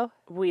Minnie, though?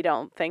 We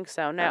don't think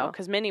so, no, Oh.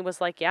 because Minnie was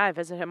like, yeah, I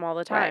visit him all the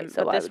Right, time. so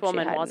but why this would she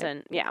woman hide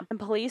wasn't, it? yeah. And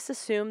police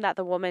assumed that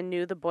the woman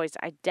knew the boy's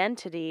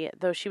identity,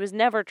 though she was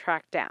never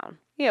tracked down.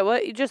 Yeah,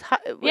 what? You just...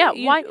 Yeah,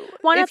 why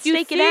not if you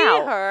stake it see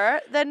out?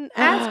 her, then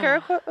ask her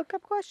a couple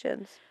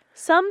questions.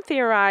 Some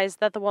theorize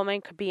that the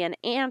woman could be an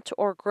aunt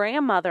or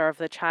grandmother of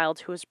the child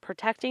who was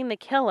protecting the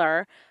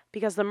killer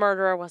because the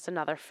murderer was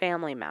another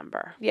family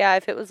member. Yeah,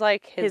 if it was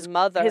like his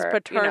mother, his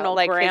paternal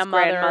like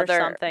grandmother his or grandmother,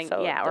 something,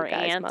 so yeah, the or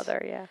guy's aunt.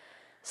 mother, yeah.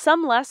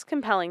 Some less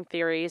compelling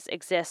theories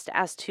exist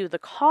as to the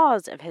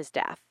cause of his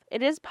death.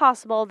 It is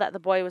possible that the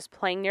boy was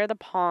playing near the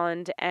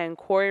pond and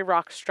quarry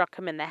rock struck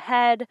him in the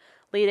head,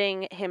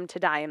 leading him to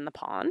die in the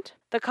pond.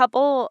 The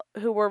couple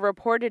who were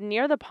reported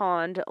near the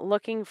pond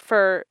looking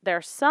for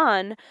their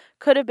son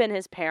could have been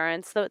his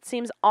parents, though it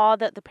seems odd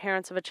that the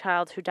parents of a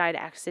child who died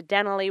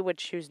accidentally would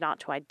choose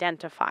not to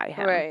identify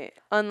him. Right.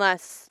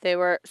 Unless they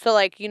were... So,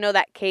 like, you know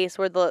that case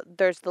where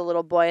there's the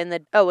little boy in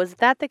the... Oh, was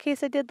that the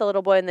case I did? The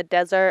little boy in the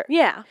desert?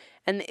 Yeah.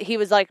 And he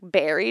was, like,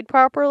 buried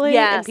properly?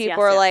 Yes, and people yes,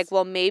 were yes. like,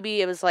 well,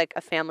 maybe it was, like,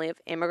 a family of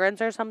immigrants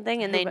or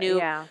something, and they knew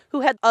Yeah. who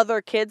had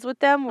other kids with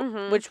them,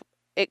 Mhm. which...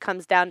 It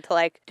comes down to,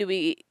 like, do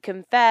we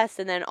confess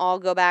and then all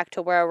go back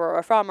to where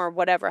we're from or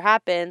whatever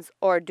happens,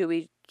 or do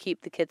we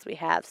keep the kids we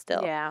have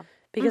still? Yeah.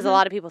 Because a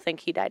lot of people think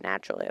he died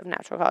naturally of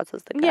natural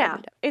causes. The guy Yeah.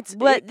 who died.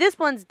 But this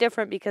one's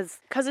different because,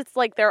 it's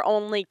like their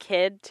only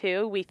kid,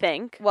 too, we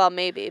think. well,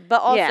 maybe.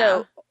 But also,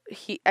 Yeah.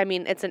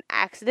 it's an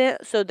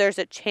accident, so there's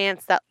a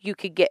chance that you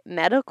could get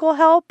medical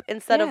help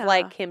instead of, Yeah.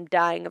 like, him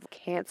dying of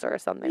cancer or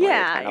something. where you're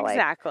Yeah, kinda like-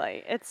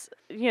 exactly. It's,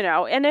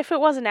 and if it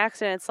was an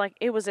accident, it's like,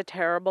 it was a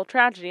terrible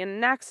tragedy and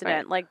an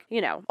accident. Right.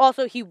 Like,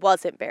 Also, he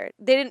wasn't buried.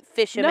 They didn't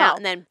fish him out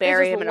and then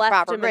bury just him in a left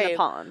proper him in the grave,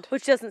 pond.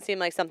 which doesn't seem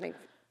like something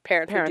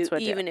parents Parents would would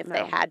do, do, even if they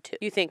no. had to.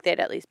 You think they'd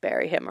at least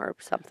bury him or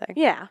something.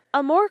 Yeah.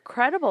 A more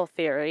credible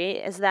theory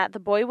is that the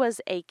boy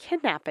was a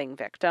kidnapping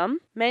victim.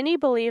 Many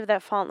believe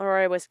that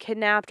Fauntleroy was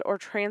kidnapped or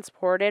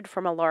transported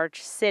from a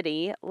large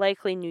city,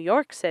 likely New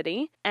York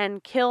City,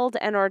 and killed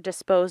and or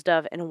disposed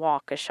of in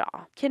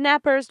Waukesha.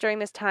 Kidnappers during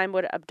this time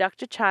would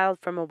abduct a child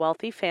from a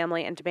wealthy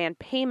family and demand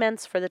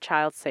payments for the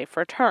child's safe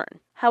return.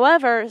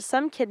 However,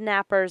 some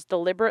kidnappers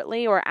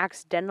deliberately or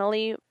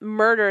accidentally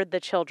murdered the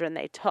children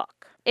they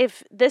took.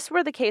 If this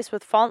were the case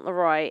with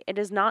Fauntleroy, it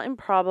is not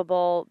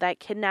improbable that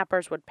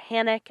kidnappers would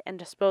panic and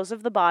dispose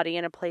of the body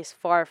in a place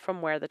far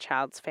from where the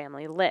child's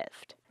family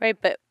lived. Right,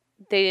 but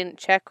they didn't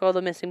check all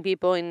the missing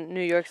people in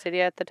New York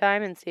City at the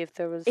time and see if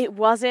there was... It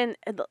wasn't,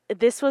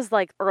 this was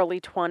like early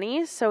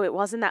 20s, so it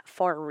wasn't that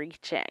far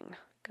reaching.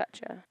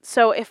 Gotcha.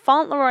 So if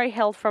Fauntleroy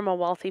hailed from a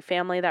wealthy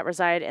family that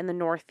resided in the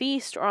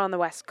Northeast or on the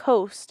West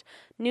Coast,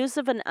 news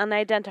of an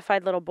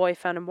unidentified little boy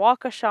found in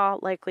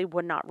Waukesha likely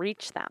would not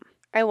reach them.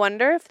 I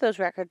wonder if those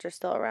records are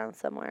still around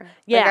somewhere.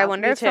 Yeah, I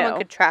wonder me if someone too.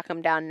 could track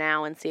them down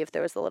now and see if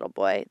there was a little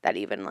boy that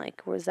even,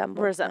 like,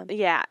 resembled them.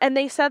 Yeah, and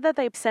they said that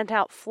they sent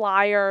out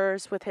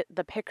flyers with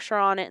the picture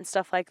on it and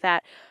stuff like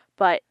that,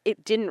 but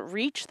it didn't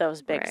reach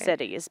those big Right.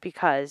 cities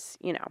because,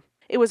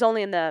 it was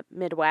only in the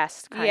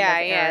Midwest kind of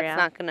area. It's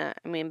not gonna...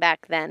 I mean,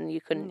 back then,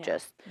 you couldn't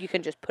you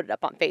couldn't just put it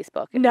up on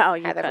Facebook and No,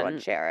 you have everyone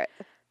couldn't. share it.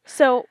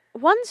 So,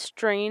 one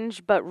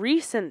strange but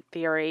recent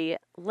theory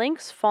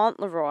links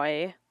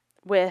Fauntleroy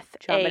with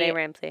JonBenet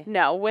Ramsey.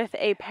 with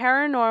a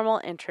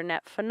paranormal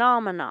internet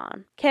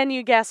phenomenon. Can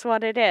you guess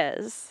what it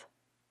is?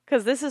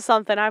 Because this is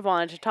something I've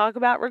wanted to talk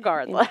about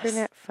regardless.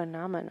 Internet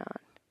phenomenon.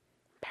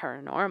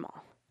 Paranormal.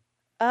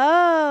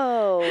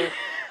 Oh.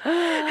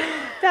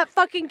 That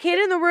fucking kid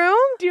in the room?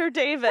 Dear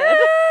David.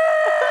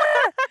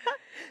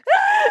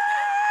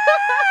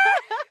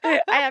 I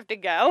have to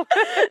go.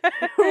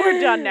 We're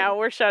done now.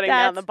 We're shutting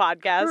down the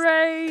podcast.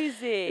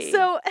 Crazy.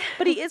 So,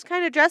 but he is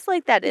kind of dressed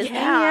like that, isn't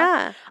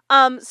Yeah.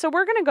 he? so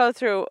we're gonna go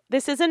through.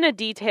 This isn't a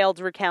detailed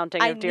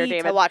recounting I of Dear need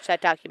David. to watch that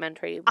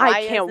documentary. I Why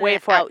can't isn't wait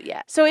it for it. out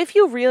yet? So if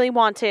you really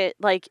want to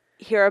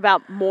hear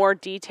about more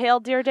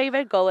detailed Dear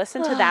David, go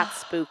listen to That's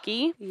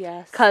Spooky.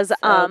 Yes. Because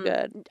so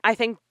good. I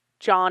think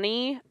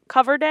Johnny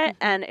covered it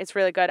and it's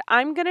really good.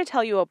 I'm gonna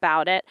tell you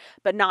about it,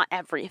 but not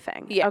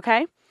everything. Yeah.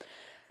 Okay.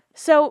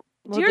 So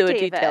We'll Dear do a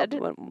David, detailed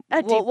one.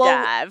 a deep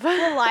dive.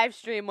 We'll live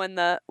stream when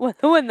the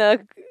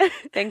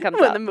thing comes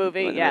When up. the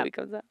movie, when yeah. the movie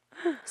comes out.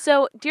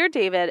 So, Dear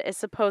David is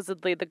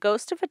supposedly the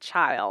ghost of a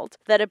child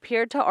that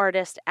appeared to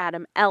artist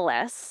Adam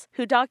Ellis,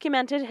 who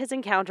documented his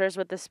encounters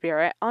with the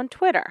spirit on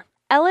Twitter.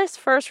 Ellis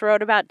first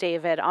wrote about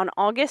David on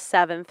August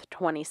 7th,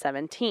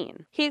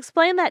 2017. He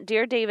explained that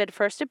Dear David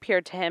first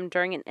appeared to him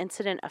during an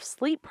incident of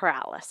sleep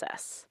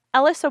paralysis.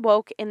 Ellis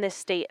awoke in this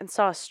state and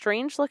saw a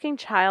strange-looking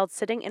child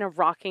sitting in a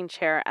rocking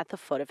chair at the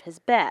foot of his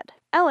bed.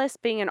 Ellis,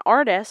 being an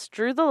artist,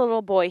 drew the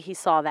little boy he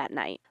saw that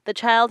night. The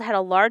child had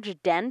a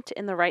large dent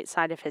in the right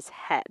side of his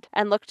head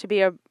and looked to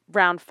be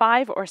around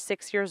 5 or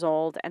 6 years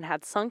old and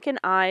had sunken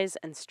eyes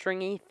and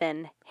stringy,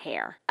 thin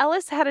hair.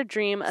 Ellis had a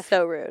dream of...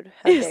 So rude.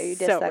 How dare you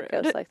diss So that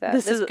rude. ghost like that?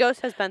 This This is-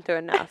 ghost has been through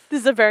enough.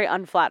 This is a very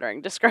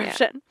unflattering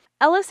description.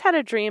 Ellis had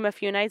a dream a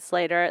few nights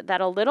later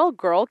that a little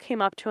girl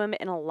came up to him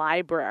in a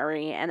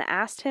library and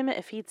asked him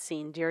if he'd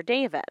seen Dear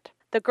David.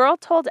 The girl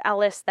told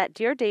Ellis that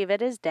Dear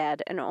David is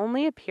dead and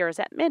only appears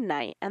at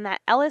midnight, and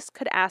that Ellis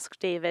could ask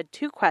David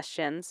 2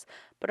 questions,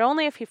 but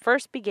only if he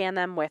first began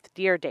them with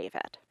Dear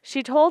David.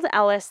 She told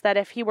Ellis that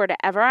if he were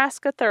to ever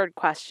ask a 3rd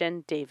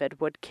question, David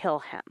would kill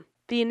him.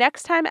 The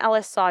next time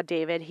Ellis saw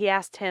David, he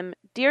asked him,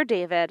 Dear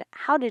David,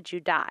 how did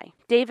you die?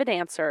 David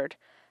answered,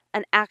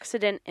 an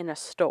accident in a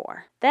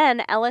store.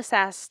 Then Ellis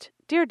asked,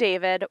 Dear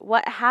David,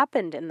 what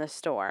happened in the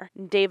store?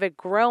 David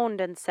groaned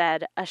and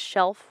said, a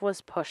shelf was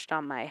pushed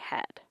on my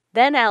head.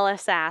 Then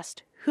Ellis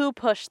asked, who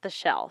pushed the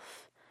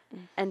shelf?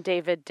 And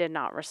David did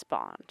not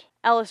respond.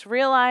 Ellis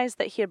realized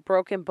that he had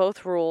broken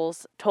both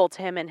rules told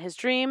to him in his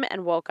dream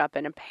and woke up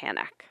in a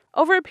panic.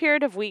 Over a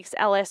period of weeks,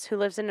 Ellis, who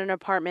lives in an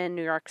apartment in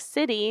New York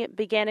City,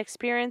 began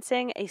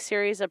experiencing a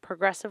series of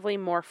progressively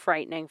more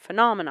frightening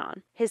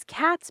phenomenon. His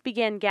cats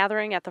began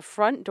gathering at the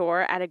front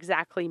door at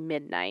exactly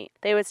midnight.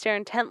 They would stare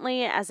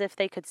intently as if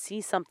they could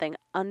see something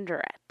under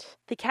it.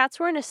 The cats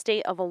were in a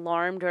state of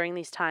alarm during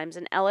these times,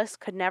 and Ellis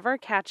could never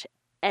catch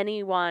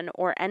anyone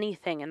or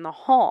anything in the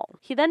hall.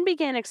 He then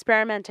began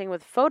experimenting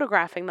with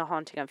photographing the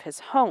haunting of his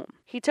home.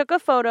 He took a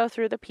photo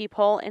through the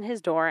peephole in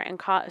his door and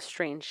caught a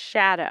strange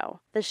shadow.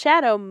 The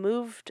shadow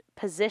moved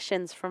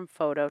positions from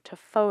photo to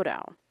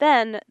photo.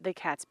 Then the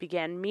cats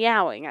began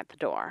meowing at the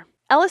door.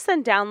 Ellis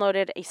then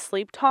downloaded a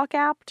sleep talk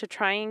app to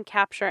try and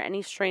capture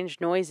any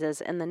strange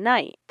noises in the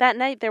night. That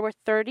night, there were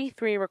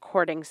 33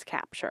 recordings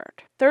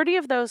captured. 30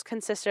 of those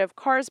consisted of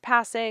cars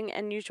passing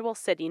and usual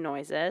city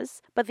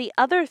noises, but the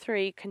other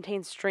 3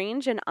 contained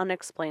strange and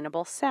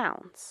unexplainable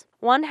sounds.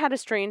 One had a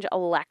strange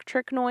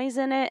electric noise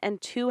in it,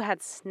 and 2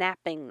 had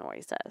snapping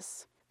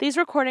noises. These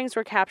recordings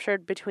were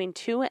captured between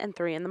 2 and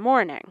 3 in the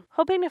morning.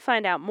 Hoping to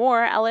find out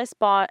more, Ellis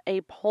bought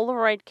a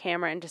Polaroid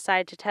camera and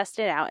decided to test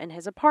it out in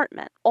his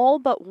apartment. All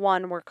but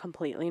one were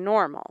completely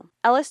normal.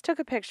 Ellis took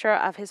a picture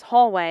of his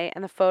hallway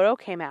and the photo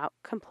came out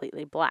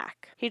completely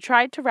black. He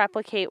tried to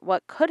replicate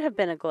what could have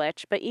been a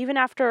glitch, but even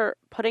after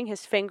putting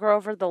his finger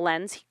over the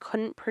lens, he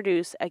couldn't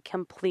produce a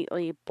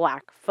completely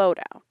black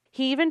photo.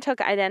 He even took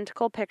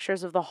identical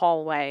pictures of the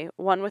hallway,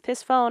 one with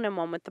his phone and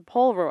one with the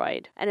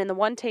Polaroid. And in the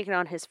one taken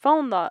on his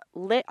phone, the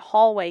lit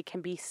hallway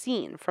can be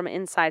seen from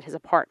inside his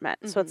apartment.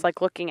 So it's like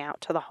looking out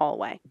to the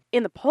hallway.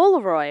 In the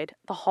Polaroid,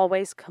 the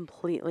hallway's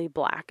completely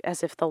black,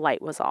 as if the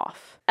light was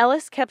off.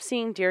 Ellis kept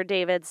seeing Dear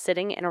David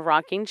sitting in a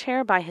rocking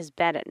chair by his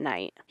bed at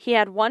night. He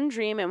had one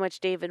dream in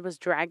which David was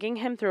dragging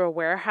him through a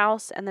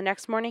warehouse, and the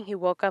next morning he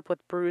woke up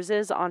with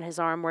bruises on his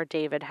arm where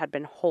David had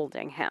been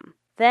holding him.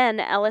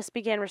 Then Ellis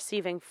began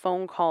receiving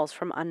phone calls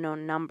from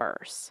unknown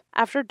numbers.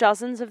 After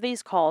dozens of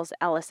these calls,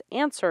 Ellis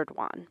answered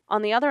one.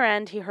 On the other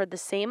end, he heard the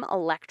same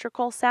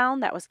electrical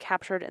sound that was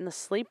captured in the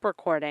sleep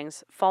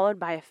recordings, followed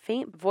by a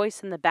faint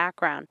voice in the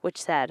background, which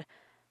said,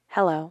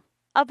 "Hello."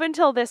 Up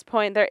until this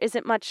point, there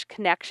isn't much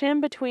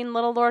connection between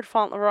Little Lord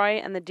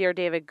Fauntleroy and the Dear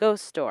David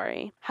ghost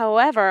story.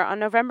 However, on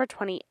November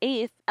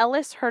 28th,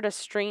 Ellis heard a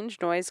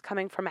strange noise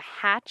coming from a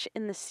hatch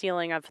in the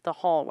ceiling of the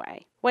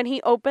hallway. When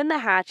he opened the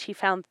hatch, he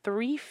found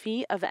 3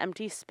 feet of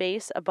empty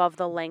space above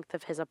the length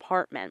of his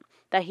apartment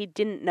that he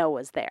didn't know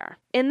was there.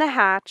 In the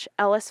hatch,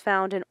 Ellis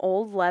found an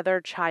old leather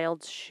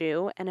child's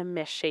shoe and a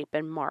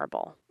misshapen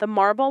marble. The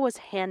marble was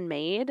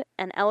handmade,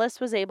 and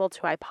Ellis was able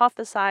to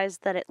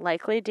hypothesize that it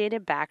likely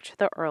dated back to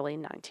the early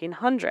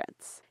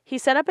 1900s. He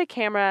set up a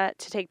camera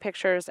to take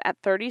pictures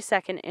at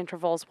 30-second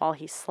intervals while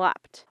he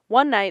slept.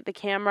 One night, the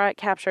camera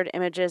captured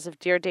images of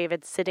Dear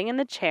David sitting in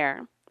the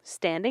chair,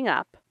 standing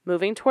up,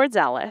 moving towards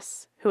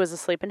Ellis, who was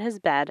asleep in his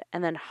bed,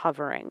 and then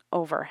hovering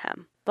over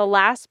him. The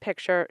last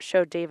picture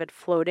showed David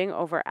floating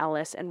over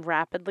Ellis and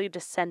rapidly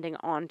descending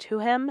onto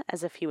him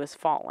as if he was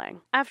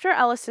falling. After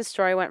Ellis's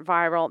story went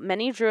viral,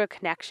 many drew a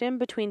connection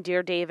between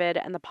Dear David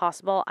and the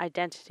possible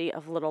identity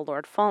of Little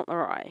Lord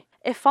Fauntleroy.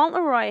 If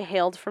Fauntleroy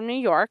hailed from New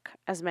York,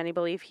 as many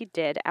believe he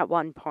did at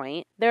one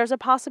point, there's a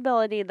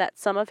possibility that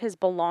some of his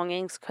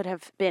belongings could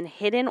have been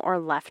hidden or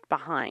left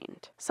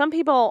behind. Some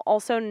people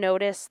also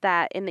noticed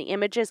that in the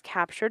images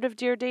captured of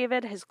Dear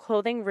David, his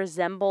clothing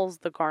resembles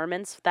the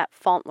garments that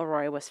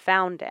Fauntleroy was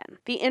found in.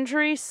 The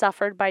injuries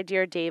suffered by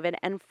Dear David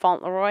and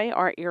Fauntleroy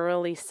are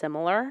eerily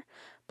similar.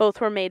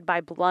 Both were made by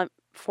blunt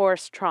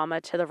force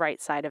trauma to the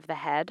right side of the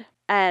head,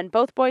 and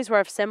both boys were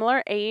of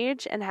similar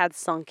age and had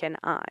sunken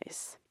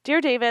eyes. Dear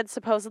David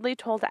supposedly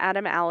told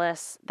Adam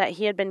Ellis that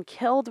he had been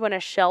killed when a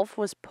shelf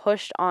was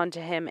pushed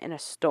onto him in a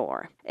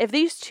store. If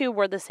these two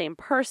were the same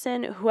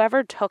person,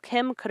 whoever took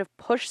him could have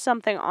pushed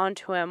something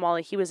onto him while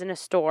he was in a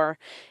store,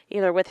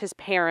 either with his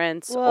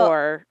parents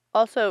or...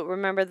 Also,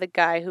 remember the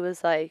guy who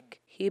was like,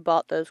 he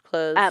bought those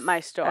clothes at my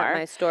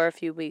store a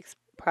few weeks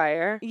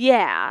prior?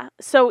 Yeah.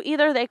 So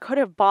either they could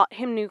have bought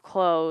him new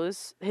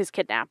clothes, his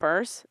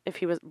kidnappers,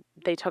 if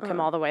they took him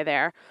all the way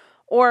there.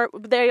 Or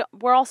they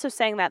were also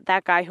saying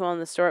that guy who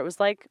owned the store, it was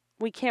like,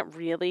 we can't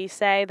really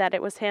say that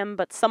it was him,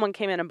 but someone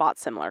came in and bought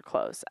similar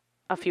clothes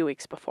a few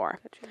weeks before.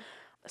 Gotcha.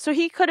 So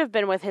he could have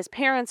been with his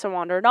parents and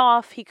wandered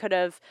off. He could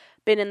have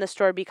been in the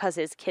store because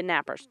his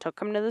kidnappers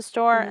took him to the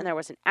store and there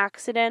was an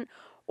accident.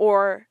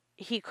 Or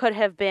he could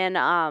have been,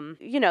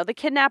 the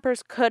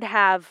kidnappers could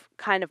have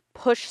kind of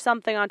pushed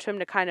something onto him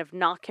to kind of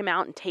knock him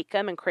out and take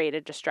him and create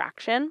a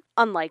distraction.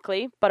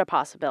 Unlikely, but a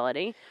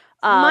possibility.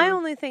 My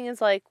only thing is,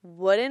 like,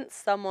 wouldn't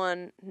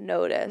someone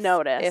notice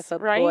if a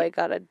boy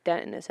got a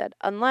dent in his head?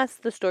 Unless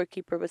the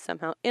storekeeper was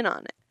somehow in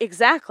on it.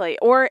 Exactly.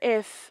 Or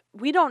if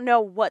we don't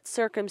know what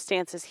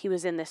circumstances he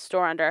was in this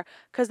store under,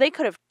 because they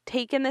could have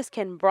taken this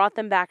kid and brought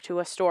them back to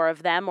a store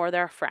of them or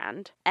their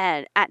friend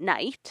and at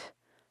night.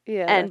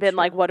 Yeah, and been that's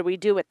like, true. what do we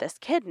do with this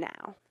kid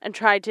now? And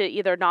tried to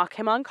either knock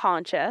him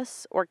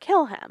unconscious or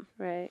kill him.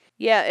 Right.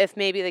 Yeah, if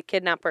maybe the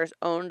kidnappers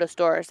owned a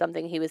store or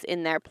something, he was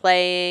in there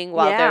playing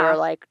while they Yeah. were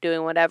like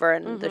doing whatever,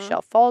 and the Mhm.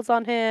 shelf falls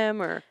on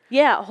him, or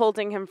Yeah,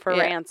 holding him for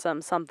Yeah.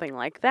 ransom, something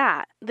like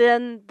that.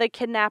 Then the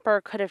kidnapper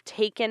could have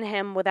taken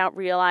him without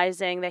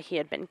realizing that he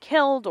had been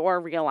killed, or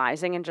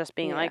realizing and just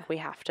being Yeah. like, we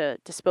have to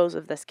dispose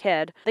of this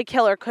kid. The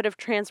killer could have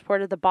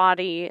transported the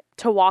body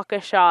to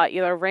Waukesha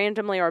either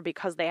randomly or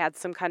because they had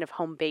some kind of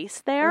home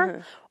base there.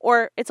 Mhm.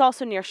 Or it's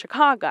also near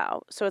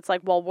Chicago. So it's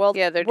like, well,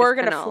 Yeah, they're we're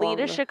just going to kinda flee along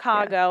to the-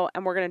 Chicago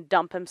and we're going to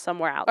dump him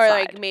somewhere outside. or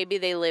like maybe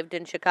they lived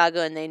in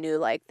Chicago and they knew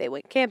like they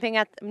went camping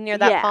near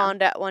that Yeah.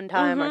 pond at one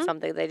time or Mhm.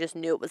 something. They just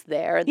knew it was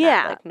there, and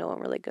Yeah. that, like no one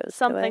really goes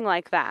Something to it.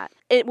 like that.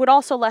 It would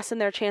also lessen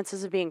their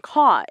chances of being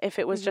caught if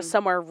it was just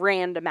somewhere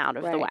random out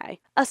of the Right. way.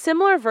 A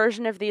similar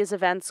version of these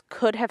events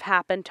could have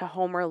happened to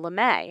Homer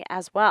LeMay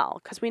as well,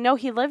 because we know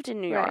he lived in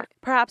New Right. York.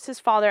 Perhaps his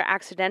father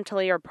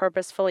accidentally or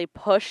purposefully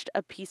pushed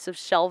a piece of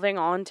shelving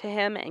onto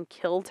him and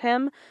killed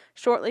him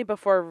shortly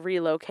before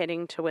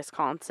relocating to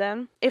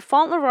Wisconsin. If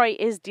Fauntleroy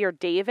is Dear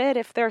David,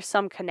 if there's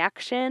some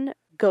connection,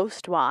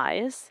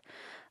 ghost-wise,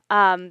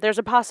 there's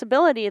a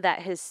possibility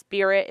that his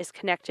spirit is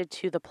connected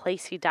to the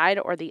place he died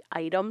or the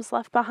items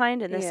left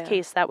behind. In this Yeah.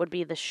 case, that would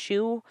be the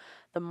shoe,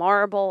 the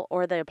marble,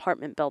 or the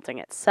apartment building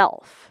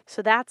itself.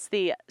 So that's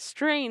the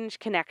strange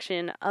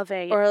connection of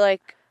a Or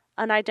like,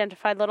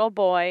 unidentified little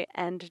boy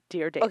and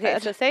Dear David. okay,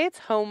 so say it's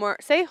Homer.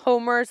 Say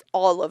Homer's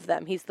all of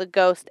them. He's the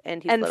ghost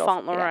and he's and little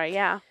Fauntleroy,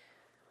 yeah.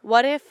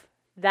 What if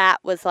that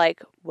was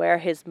like where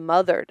his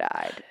mother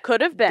died,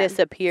 Could have been.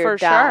 disappeared,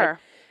 For died, sure.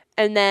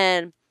 and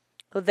then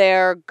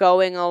they're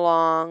going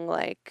along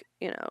like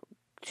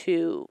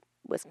to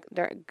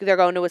they're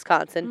going to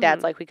Wisconsin.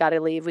 Dad's Mhm. like, we got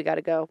to leave, we got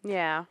to go,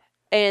 Yeah.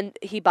 and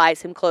he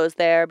buys him clothes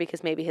there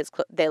because maybe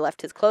they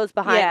left his clothes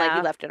behind, like he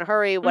Yeah. left in a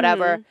hurry,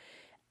 whatever, Mhm.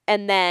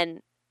 and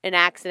then an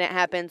accident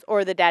happens,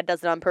 or the dad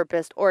does it on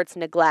purpose, or it's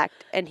neglect,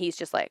 and he's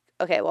just like,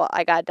 okay, well,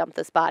 I gotta dump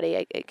this body.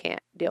 I can't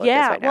deal with this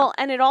Yeah, right now. well,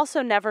 and it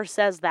also never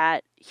says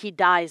that he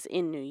dies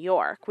in New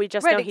York. We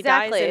just Right, know he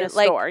dies in a exactly.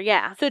 Like, store.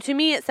 Yeah. So to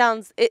me,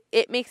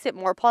 it makes it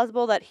more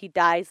plausible that he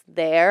dies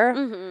there,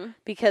 Mm-hmm.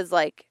 because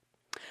like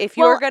if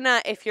Well- you're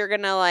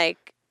gonna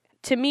like,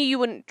 to me, you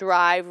wouldn't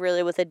drive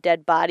really with a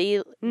dead body,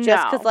 just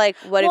because No. like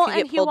what well, if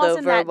you and get pulled he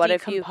wasn't over? That What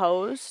if you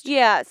decomposed?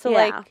 yeah? So Yeah.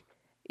 like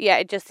yeah,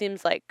 it just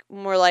seems like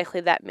more likely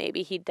that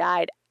maybe he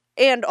died.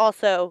 And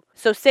also,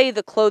 so say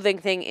the clothing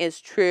thing is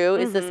true,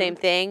 is the Mhm. same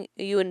thing.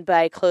 You wouldn't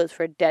buy clothes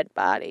for a dead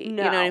body. You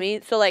know what I No.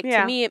 mean? So, like,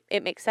 Yeah. to me,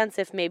 it makes sense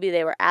if maybe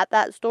they were at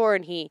that store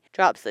and he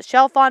drops the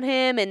shelf on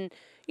him, and,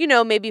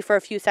 maybe for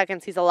a few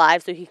seconds he's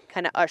alive so he can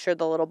kind of usher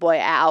the little boy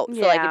out.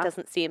 So, like, Yeah. it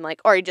doesn't seem like,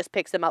 or he just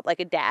picks him up like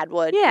a dad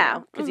would, Yeah.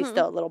 because he's Mhm.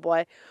 still a little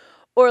boy.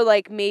 Or,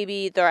 like,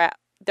 maybe they're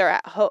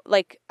at home.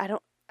 Like, I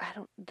don't,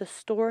 the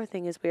store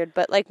thing is weird,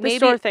 but, like, The maybe.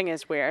 store thing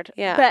is weird.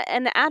 Yeah. But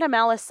and Adam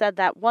Ellis said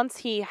that once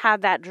he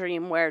had that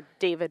dream where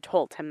David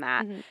told him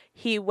that, Mhm.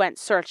 he went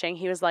searching.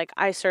 He was like,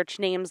 I searched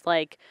names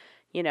like,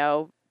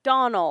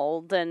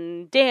 Donald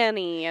and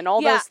Danny and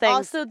all Yeah, those things.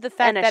 also the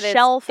fact and a that it's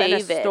shelf and a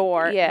David.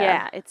 store.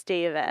 Yeah. It's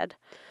David.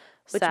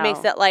 Which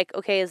makes So- it like,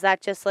 okay, is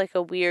that just like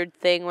a weird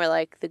thing where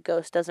like the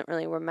ghost doesn't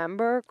really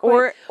remember?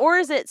 quite? or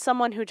is it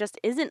someone who just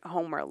isn't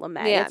Homer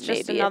LeMay? Yeah, it's just maybe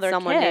it's another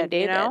someone kid, named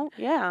David.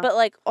 Yeah. But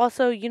like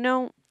also,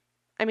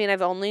 I mean,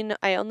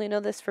 I only know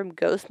this from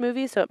ghost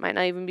movies, so it might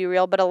not even be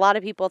real. But a lot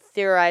of people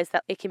theorize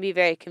that it can be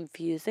very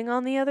confusing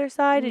on the other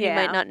side, and you Yeah.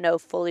 might not know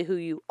fully who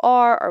you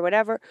are or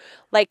whatever.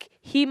 Like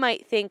he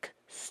might think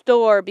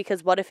store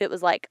because what if it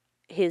was like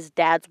his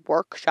dad's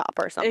workshop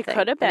or something?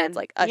 could have And been. it's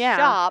like a Yeah.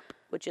 shop,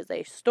 which is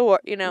a store.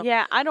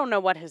 Yeah, I don't know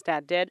what his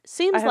dad did.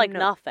 Seems have like no-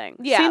 nothing.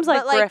 Yeah, Seems like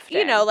but like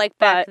grifting, like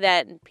back but-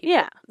 then, people,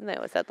 yeah. they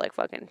always had like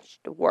fucking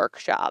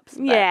workshops.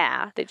 that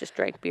Yeah. they just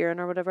drank beer in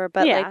or whatever.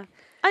 But yeah. like,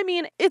 I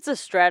mean, it's a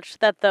stretch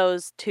that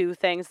those two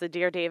things, the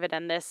Dear David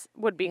and this,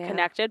 would be Yeah.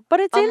 connected, but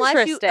it's unless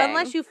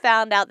interesting. you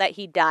found out that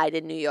he died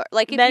in New York,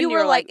 like if Then you were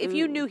you're like like, if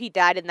you ooh. knew he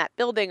died in that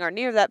building or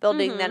near that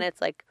building, then Mhm. it's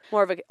like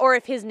more of a, or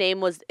if his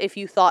name was, if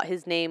you thought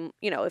his name,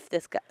 if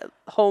this guy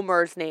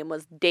Homer's name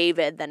was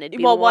David, then it'd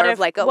be Well, more what of if-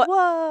 like a what-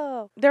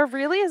 whoa. There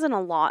really isn't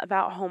a lot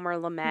about Homer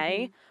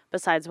LeMay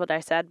besides what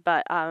I said,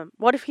 but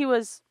what if he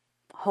was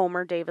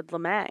Homer David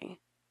LeMay?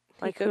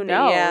 Like, could who be,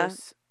 yeah.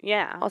 knows?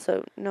 Yeah.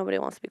 Also, nobody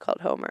wants to be called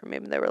Homer.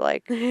 Maybe they were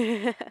like, we'll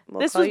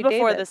This call was you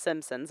before David. The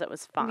Simpsons. It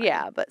was fine.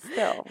 Yeah, but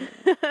still.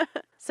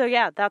 So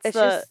yeah, that's It's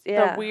the just-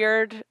 yeah. the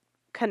weird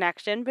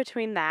connection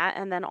between that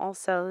and then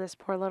also this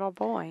poor little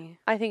boy.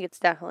 I think it's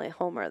definitely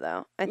Homer,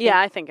 though.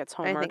 I think it's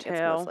Homer I think too.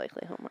 it's most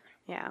likely Homer.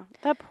 Yeah,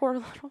 that poor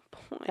little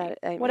boy. That-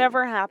 I mean-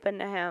 Whatever happened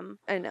to him?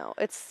 I know.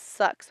 It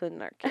sucks when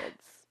they're kids.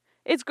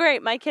 It's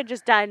great. My kid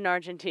just died in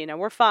Argentina.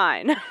 We're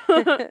fine.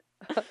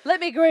 Let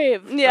me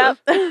grieve. Yep.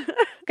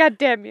 God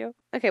damn you.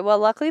 Okay, well,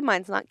 luckily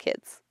mine's not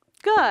kids.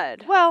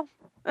 Good. Well,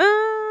 Uh,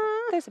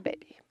 there's a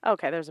baby,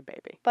 okay, there's a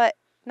baby. but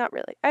not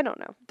really. I don't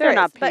know. They're There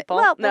not is, but, people.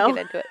 well, No. we'll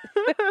get into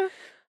it.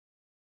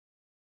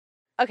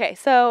 Okay,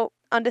 so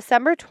on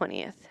December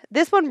 20th,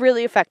 this one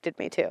really affected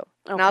me too.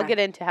 And I'll Okay. get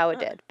into how it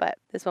did, but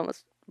this one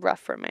was rough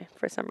for me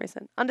for some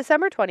reason. On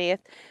December 20th,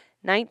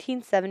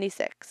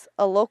 1976,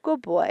 a local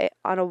boy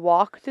on a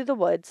walk through the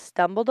woods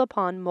stumbled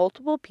upon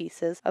multiple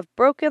pieces of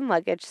broken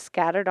luggage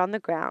scattered on the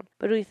ground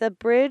beneath a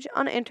bridge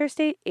on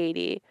Interstate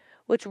 80,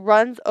 which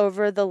runs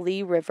over the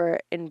Lee River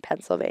in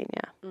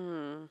Pennsylvania.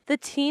 The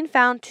teen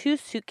found 2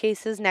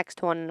 suitcases next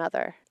to one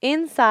another.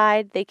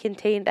 Inside, they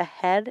contained a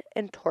head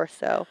and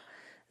torso,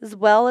 as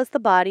well as the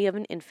body of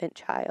an infant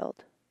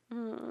child.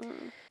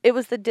 It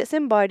was the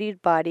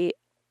disembodied body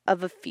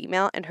of a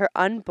female and her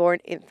unborn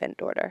infant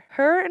daughter.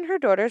 Her and her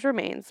daughter's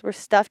remains were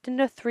stuffed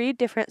into 3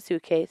 different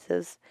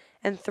suitcases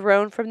and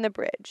thrown from the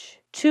bridge.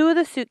 2 of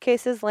the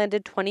suitcases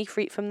landed 20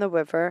 feet from the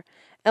river,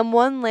 and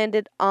 1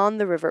 landed on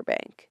the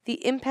riverbank.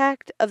 The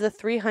impact of the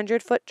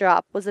 300-foot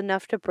drop was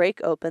enough to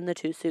break open the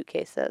 2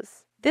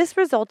 suitcases. This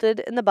resulted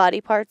in the body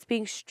parts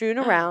being strewn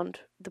around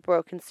the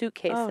broken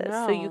suitcases.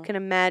 So you no. can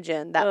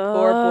imagine that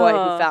poor boy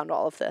who found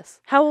all of this.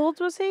 How old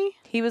was he?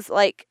 He was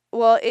like,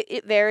 well,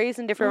 it varies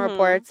in different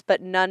reports,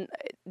 but none,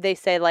 they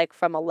say like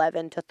from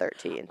 11 to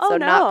 13. Oh, so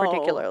not no.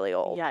 particularly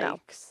old. No.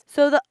 Yikes.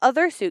 So the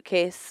other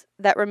suitcase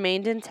that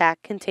remained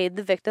intact contained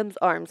the victim's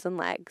arms and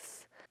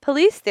legs.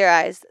 Police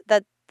theorized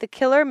that the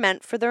killer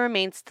meant for the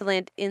remains to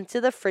land into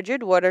the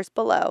frigid waters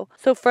below,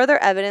 so further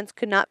evidence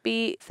could not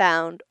be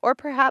found, or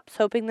perhaps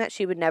hoping that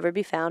she would never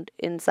be found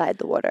inside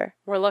the water.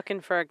 We're looking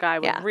for a guy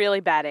with Yeah.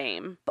 really bad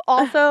aim. But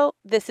also,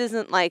 this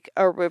isn't like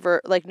a river,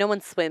 like no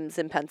one swims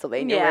in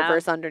Pennsylvania Yeah.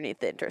 rivers underneath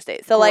the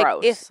interstate. So like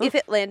Gross. if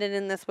it landed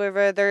in this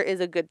river, there is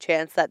a good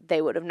chance that they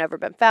would have never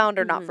been found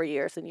or Mm-hmm. not for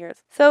years and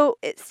years. So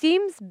it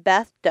seems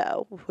Beth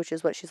Doe, which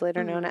is what she's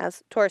later known Mm-hmm.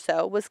 as,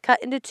 torso, was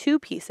cut into 2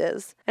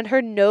 pieces and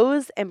her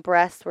nose and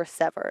breasts were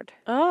severed.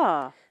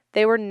 Oh.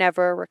 They were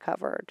never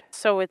recovered.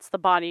 So it's the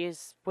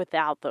bodies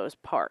without those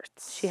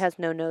parts. She has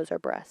no nose or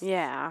breasts.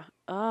 Yeah.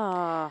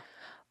 Oh.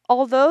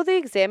 Although the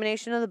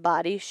examination of the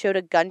body showed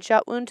a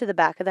gunshot wound to the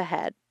back of the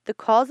head, the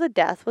cause of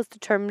death was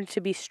determined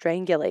to be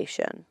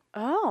strangulation.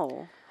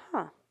 Oh.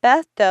 Huh.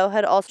 Beth Doe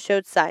had also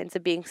showed signs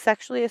of being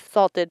sexually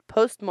assaulted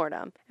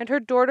post-mortem, and her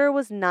daughter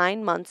was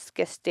 9 months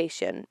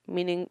gestation,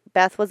 meaning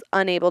Beth was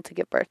unable to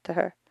give birth to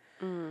her.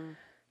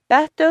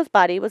 Beth Doe's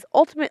body was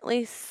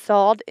ultimately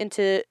sawed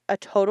into a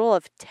total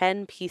of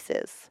 10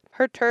 pieces.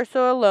 Her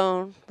torso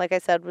alone, like I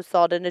said, was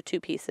sawed into 2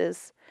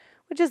 pieces,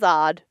 which is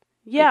odd.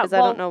 Yeah. Because I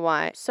don't know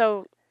why.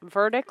 So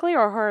vertically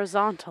or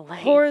horizontally?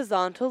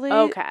 Horizontally.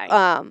 Okay.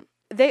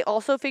 They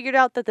also figured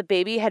out that the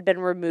baby had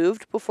been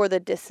removed before the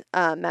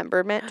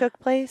dismemberment took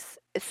place.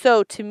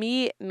 So to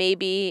me,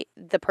 maybe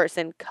the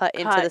person cut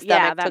into the stomach,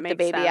 that took the makes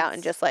baby out, and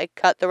sense. just like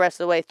cut the rest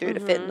of the way through to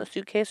fit in the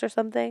suitcase or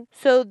something.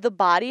 So the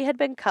body had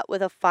been cut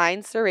with a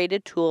fine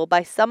serrated tool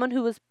by someone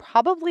who was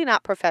probably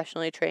not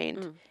professionally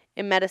trained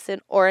in medicine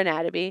or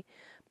anatomy,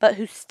 but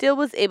who still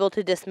was able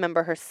to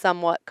dismember her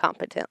somewhat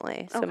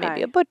competently. So maybe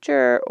Okay. a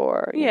butcher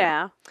or you know,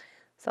 Yeah.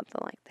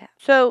 something like that.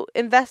 So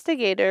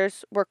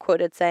investigators were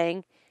quoted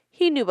saying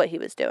he knew what he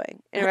was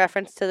doing in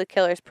reference to the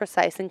killer's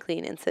precise and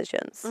clean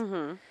incisions.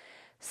 Mm-hmm.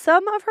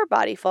 Some of her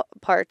body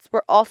parts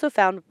were also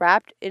found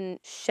wrapped in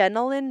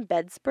chenille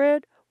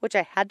bedspread, which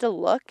I had to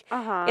look.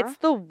 Uh-huh.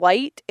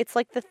 It's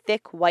like the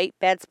thick white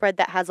bedspread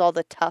that has all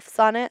the tufts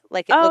on it.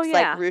 Like it Oh, looks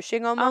yeah. like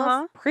ruching almost.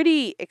 Uh-huh.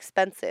 Pretty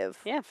expensive.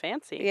 Yeah,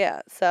 fancy.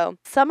 Yeah, so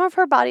some of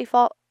her body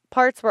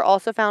parts were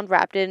also found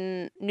wrapped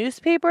in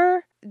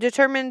newspaper,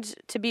 determined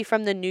to be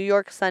from the New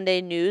York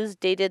Sunday News,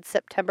 dated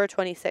September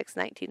 26,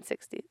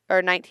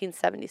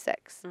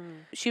 1976.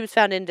 She was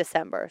found in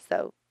December,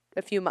 so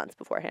a few months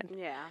beforehand.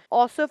 Yeah.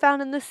 Also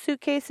found in the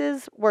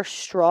suitcases were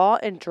straw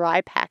and dry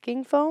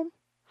packing foam.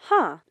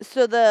 Huh.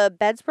 So the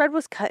bedspread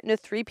was cut into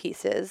 3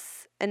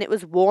 pieces, and it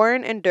was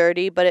worn and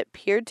dirty, but it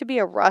appeared to be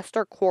a rust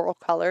or coral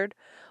colored,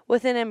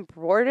 with an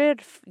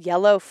embroidered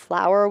yellow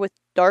flower with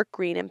dark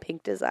green and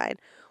pink design,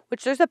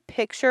 which there's a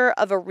picture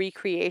of a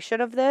recreation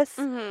of this,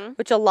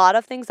 which a lot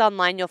of things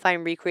online you'll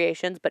find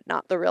recreations, but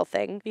not the real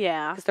thing,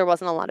 Yeah. because there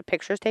wasn't a lot of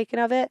pictures taken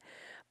of it.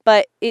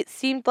 But it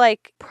seemed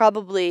like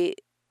probably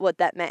what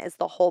that meant is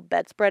the whole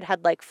bedspread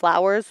had like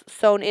flowers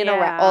sewn in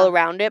all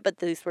around it, but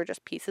these were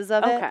just pieces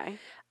of it. Okay.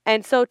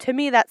 And so to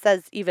me, that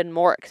says even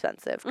more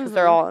expensive because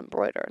they're all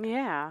embroidered.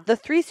 Yeah. The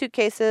 3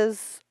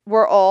 suitcases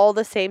were all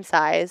the same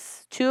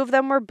size. 2 of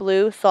them were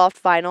blue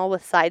soft vinyl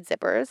with side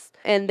zippers,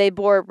 and they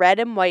bore red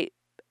and white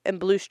and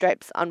blue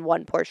stripes on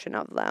one portion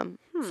of them.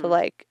 So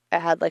like it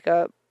had like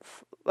a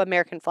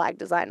American flag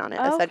design on it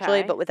essentially,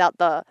 Okay. but without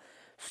the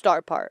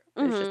star part.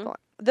 It was just one.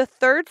 The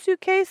 3rd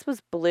suitcase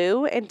was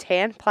blue and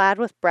tan plaid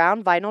with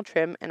brown vinyl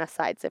trim and a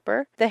side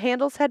zipper. The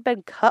handles had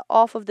been cut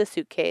off of the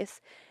suitcase,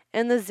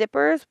 and the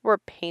zippers were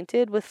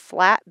painted with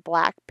flat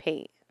black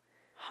paint.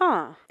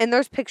 Huh. And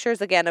there's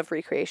pictures again of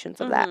recreations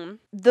of that.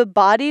 The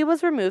body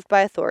was removed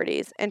by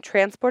authorities and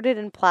transported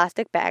in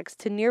plastic bags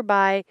to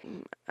nearby,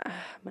 I'm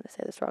going to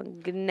say this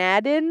wrong,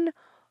 Gnaden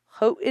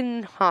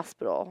Houghton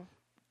Hospital.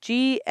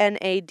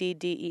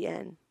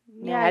 Gnaddden.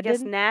 Yeah, I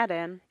guess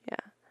Naden.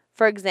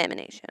 For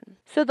examination.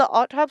 So the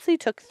autopsy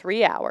took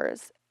 3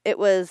 hours, It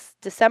was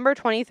December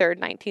 23rd,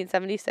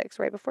 1976,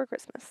 right before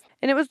Christmas.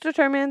 And it was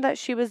determined that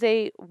she was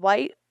a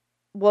white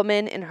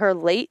woman in her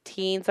late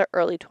teens or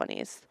early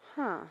 20s.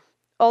 Huh.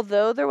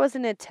 Although there was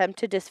an attempt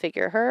to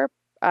disfigure her,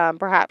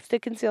 perhaps to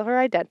conceal her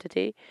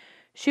identity,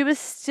 she was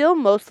still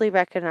mostly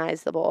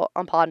recognizable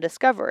upon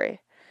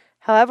discovery.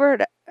 However,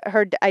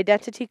 her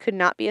identity could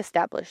not be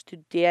established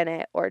through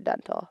DNA or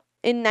dental.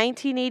 In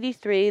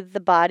 1983, the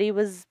body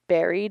was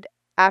buried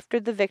after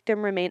the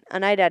victim remained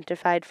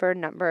unidentified for a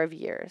number of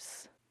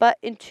years. But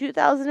in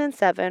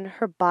 2007,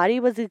 her body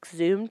was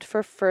exhumed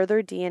for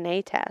further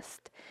DNA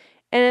tests,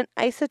 and an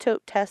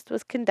isotope test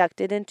was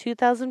conducted in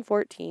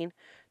 2014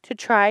 to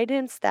try to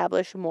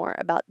establish more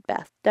about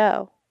Beth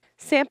Doe.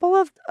 Sample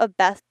of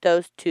Beth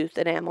Doe's tooth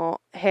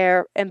enamel,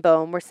 hair, and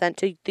bone were sent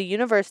to the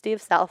University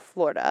of South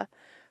Florida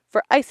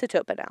for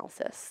isotope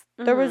analysis.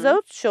 The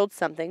results showed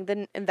something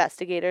the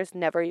investigators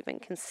never even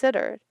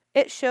considered.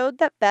 It showed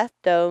that Beth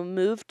Doe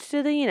moved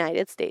to the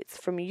United States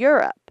from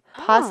Europe,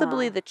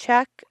 possibly the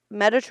Czech,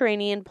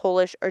 Mediterranean,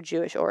 Polish, or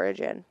Jewish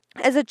origin,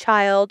 as a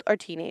child or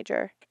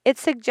teenager. It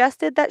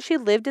suggested that she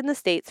lived in the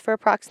States for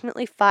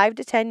approximately 5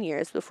 to 10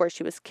 years before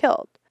she was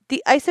killed.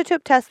 The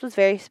isotope test was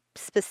very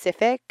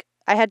specific.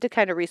 I had to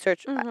kind of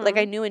research, like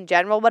I knew in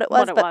general what it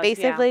was, but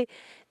basically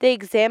they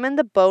examined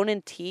the bone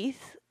and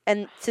teeth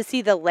and to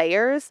see the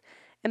layers.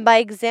 And by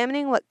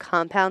examining what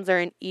compounds are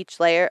in each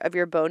layer of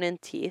your bone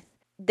and teeth,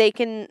 they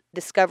can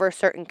discover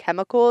certain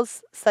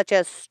chemicals such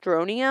as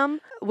strontium,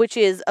 which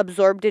is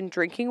absorbed in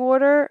drinking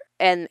water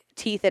and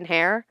teeth and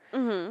hair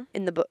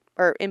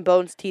in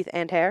bones, teeth,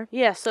 and hair.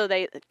 Yeah, so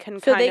they can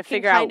kind of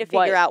figure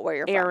out where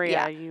you're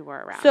area from. you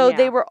were around. So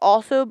they were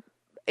also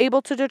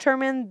able to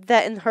determine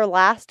that in her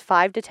last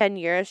 5 to 10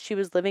 years, she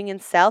was living in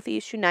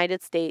Southeast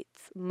United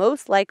States,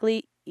 most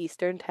likely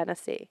Eastern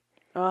Tennessee.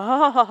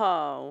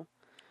 Oh.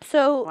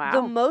 So Wow.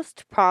 the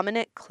most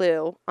prominent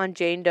clue on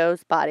Jane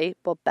Doe's body,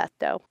 well, Beth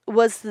Doe,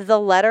 was the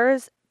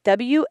letters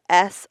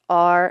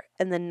WSR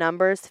and the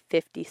numbers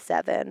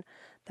 57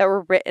 that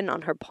were written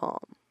on her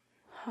palm.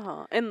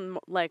 Huh. In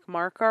like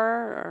marker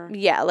or?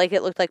 Yeah, like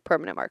it looked like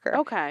permanent marker.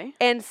 Okay.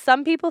 And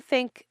some people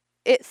think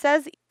it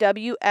says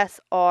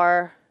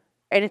WSR,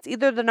 and it's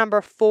either the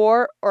number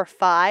 4 or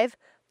 5,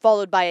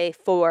 followed by a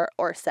 4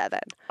 or 7.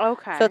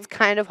 Okay. So it's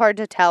kind of hard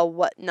to tell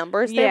what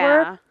numbers they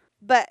were.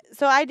 But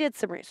so I did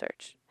some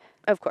research,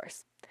 of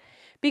course,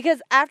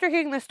 because after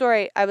hearing the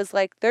story, I was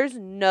like, there's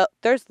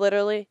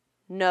literally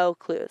no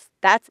clues.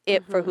 That's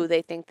it for who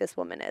they think this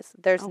woman is.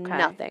 There's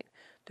nothing.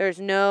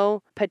 There's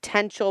no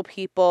potential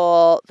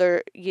people.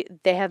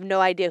 They have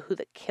no idea who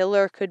the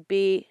killer could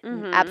be.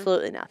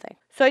 Absolutely nothing.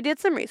 So I did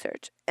some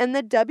research, and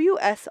the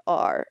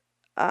WSR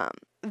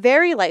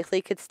very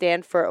likely could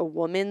stand for a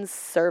women's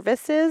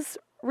services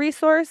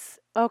resource.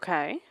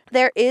 Okay.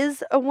 There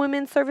is a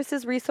women's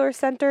services resource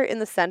center in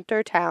the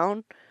center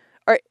town,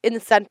 or in the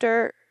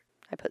center,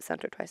 I put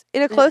center twice,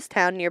 in a close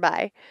town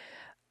nearby,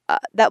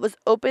 that was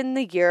open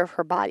the year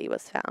her body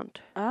was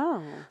found.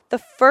 Oh. The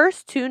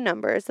first 2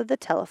 numbers of the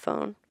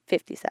telephone,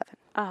 57.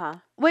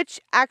 Which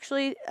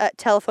actually,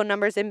 telephone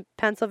numbers in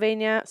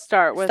Pennsylvania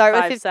Start with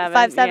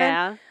 57.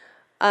 Yeah.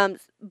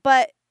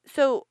 But,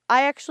 so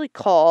I actually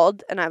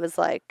called, and I was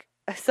like,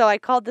 so I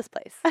called this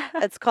place.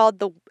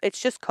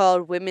 It's just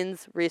called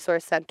Women's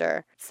Resource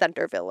Center,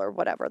 Centerville, or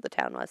whatever the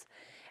town was.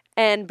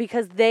 And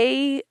because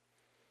they're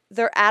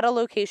at a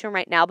location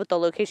right now, but the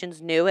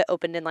location's new. It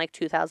opened in like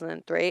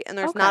 2003, and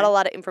there's not a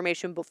lot of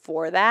information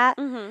before that.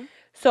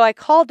 So I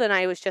called, and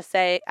I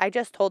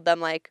just told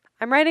them, like,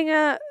 I'm writing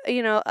a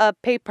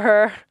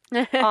paper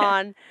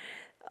on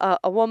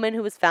a woman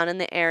who was found in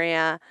the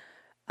area.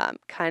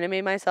 Kind of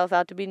made myself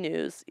out to be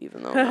news,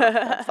 even though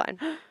that's fine.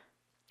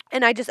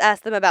 And I just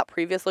asked them about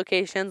previous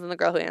locations, and the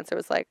girl who answered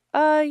was like,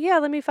 yeah,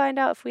 let me find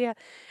out if we have.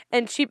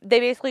 And they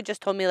basically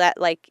just told me that,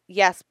 like,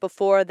 yes,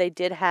 before they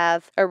did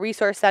have a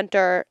resource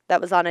center that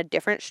was on a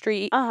different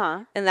street.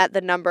 And that the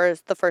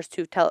numbers, the first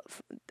 2,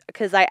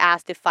 because I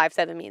asked if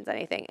 57 means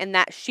anything. And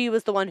that she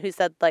was the one who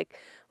said, like,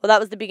 well, that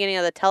was the beginning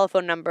of the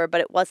telephone number,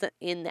 but it wasn't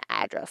in the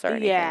address or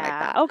anything like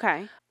that.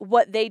 Okay.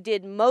 What they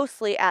did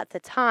mostly at the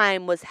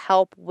time was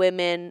help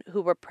women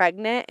who were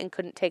pregnant and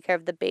couldn't take care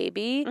of the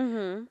baby.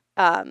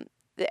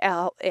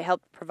 It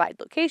helped provide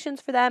locations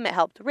for them. It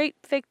helped rape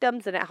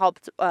victims, and it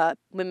helped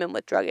women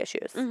with drug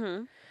issues.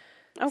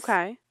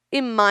 Okay.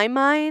 In my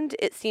mind,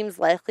 it seems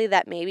likely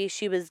that maybe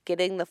she was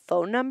getting the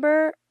phone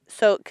number.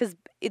 So, because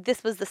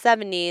this was the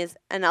 70s,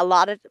 and a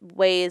lot of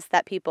ways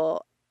that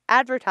people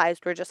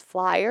advertised were just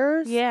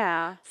flyers.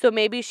 Yeah. So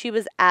maybe she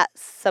was at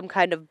some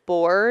kind of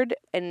board,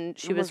 and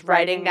she was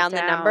writing down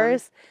the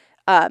numbers,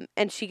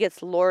 and she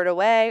gets lured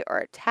away or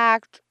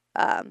attacked.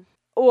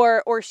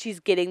 Or she's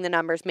getting the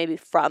numbers maybe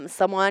from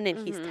someone,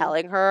 and he's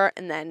telling her,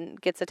 and then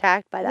gets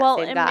attacked by that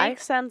same guy. Well, it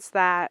makes sense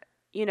that,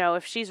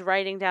 if she's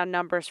writing down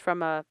numbers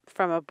from a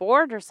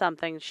board or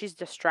something, she's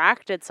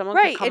distracted. Someone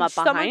could come up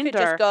behind her. Someone could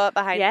just go up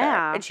behind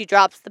her, and she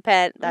drops the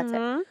pen. That's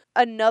it.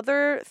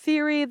 Another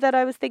theory that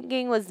I was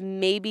thinking was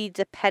maybe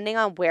depending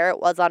on where it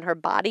was on her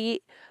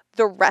body,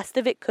 the rest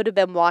of it could have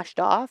been washed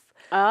off.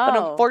 But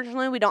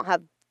unfortunately, we don't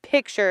have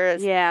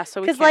pictures. Yeah,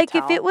 so we Because, can't like,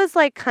 tell. if it was,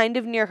 like, kind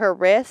of near her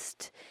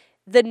wrist,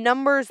 the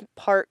numbers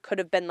part could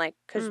have been, like,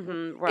 because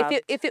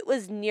if it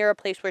was near a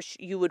place where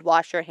you would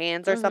wash your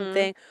hands or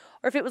something,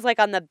 or if it was, like,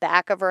 on the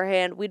back of her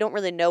hand, we don't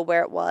really know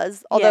where it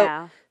was.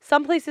 Although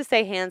some places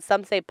say hands,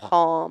 some say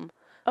palm.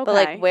 Okay. But,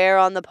 like, where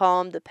on the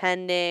palm,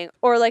 depending.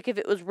 Or, like, if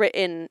it was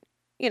written,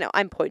 you know,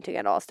 I'm pointing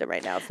at Austin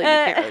right now, so you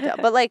can't really tell.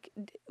 But, like,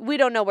 we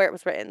don't know where it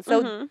was written.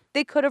 So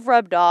they could have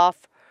rubbed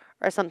off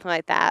or something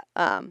like that.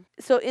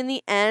 So in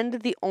the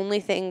end, the only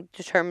thing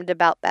determined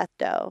about Beth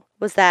Doe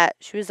was that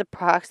she was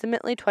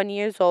approximately 20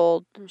 years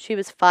old. She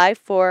was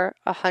 5'4",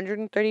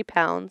 130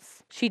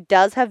 pounds. She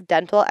does have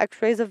dental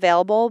x-rays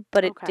available,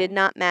 but it did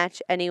not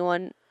match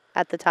anyone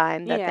at the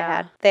time that they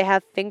had. They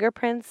have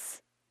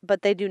fingerprints,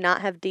 but they do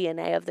not have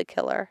DNA of the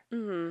killer.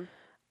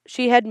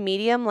 She had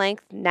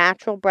medium-length,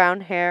 natural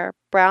brown hair,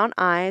 brown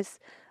eyes,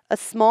 a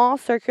small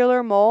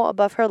circular mole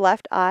above her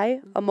left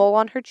eye, a mole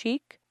on her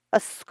cheek, a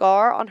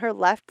scar on her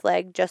left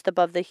leg just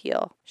above the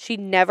heel. She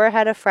never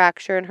had a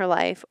fracture in her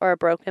life or a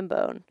broken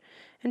bone,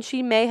 and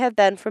she may have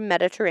been from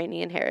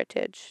Mediterranean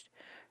heritage.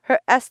 Her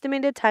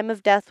estimated time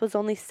of death was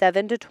only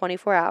 7 to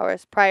 24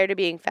 hours prior to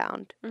being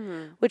found,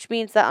 which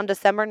means that on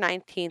December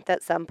 19th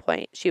at some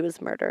point she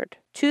was murdered.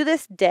 To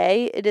this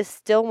day, it is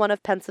still one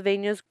of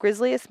Pennsylvania's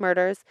grisliest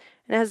murders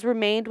and has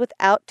remained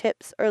without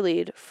tips or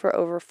lead for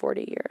over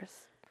 40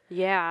 years.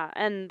 Yeah,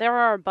 and there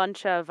are a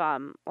bunch of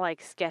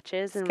like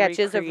sketches and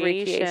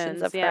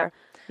recreations of her.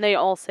 They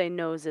all say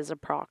nose is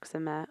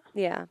approximate.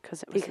 Yeah,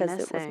 because it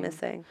was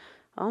missing.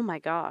 Oh my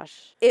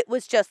gosh. It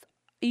was just,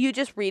 you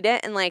just read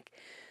it and like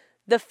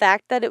the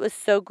fact that it was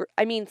so,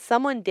 I mean,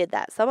 someone did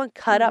that. Someone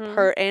cut up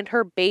her and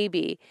her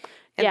baby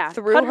and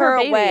threw cut her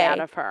baby away out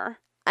of her.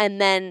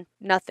 And then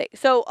nothing.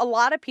 So a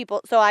lot of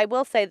people, so I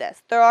will say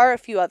this, there are a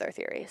few other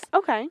theories.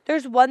 Okay.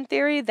 There's one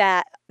theory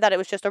that it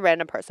was just a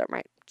random person,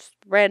 right? Just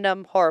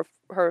random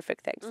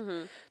horrific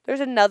things. There's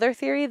another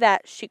theory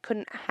that she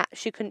couldn't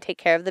take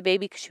care of the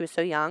baby because she was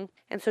so young,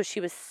 and so she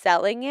was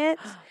selling it,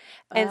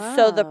 and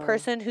so the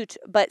person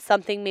but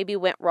something maybe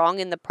went wrong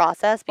in the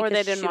process because or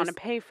they didn't want to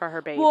pay for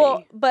her baby.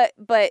 Well, but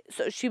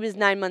so she was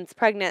 9 months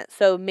pregnant,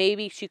 so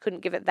maybe she couldn't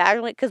give it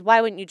vaginally. Because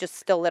why wouldn't you just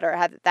still let her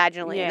have it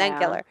vaginally and then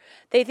kill her?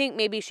 They think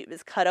maybe she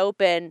was cut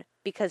open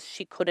because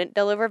she couldn't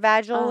deliver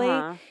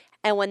vaginally.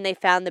 And when they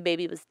found the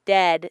baby was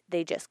dead,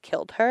 they just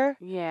killed her.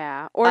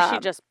 Yeah. Or she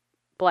just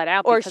bled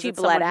out. Or she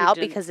bled out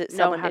because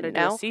someone didn't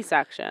know. Do a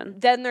C-section.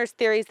 Then there's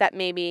theories that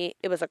maybe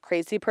it was a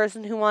crazy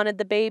person who wanted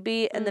the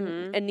baby, and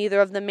and neither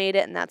of them made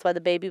it, and that's why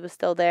the baby was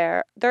still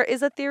there. There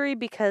is a theory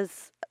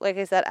because, like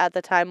I said, at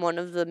the time, one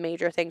of the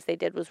major things they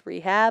did was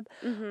rehab,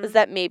 was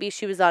that maybe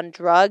she was on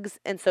drugs,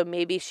 and so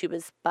maybe she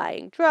was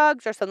buying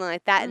drugs or something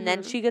like that, and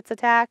then she gets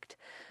attacked.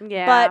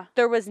 Yeah. But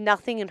there was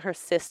nothing in her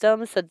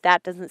system, so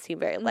that doesn't seem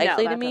very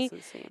likely to me.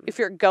 If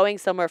you're going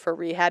somewhere for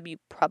rehab, you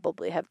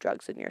probably have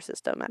drugs in your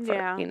system at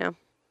first, you know?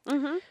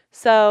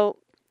 So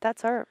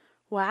that's her.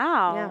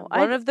 Wow. Yeah,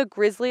 one of the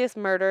grisliest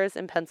murders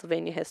in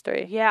Pennsylvania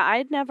history. Yeah,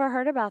 I'd never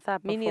heard about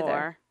that before. Me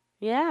neither.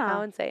 Yeah.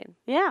 How insane.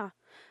 Yeah.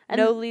 And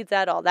no leads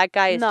at all. That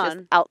guy is just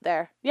out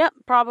there. Yep,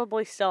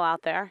 probably still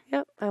out there.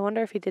 Yep. I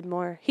wonder if he did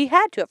more. He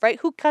had to have, right?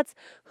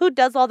 Who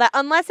does all that?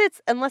 Unless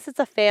it's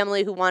a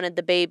family who wanted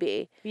the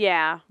baby.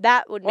 Yeah.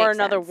 That would make sense. Or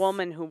another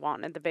woman who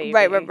wanted the baby.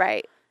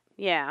 Right.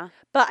 Yeah.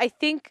 But I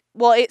think,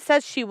 well, it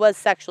says she was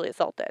sexually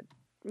assaulted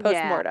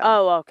post-mortem. Yeah.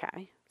 Oh,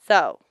 okay.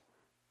 So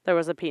there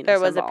was a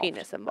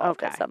penis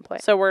involved at some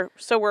point. So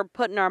we're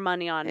putting our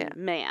money on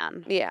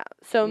man. Yeah.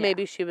 So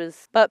maybe she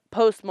was, but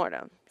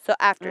post-mortem. So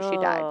after she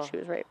died, she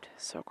was raped.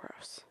 So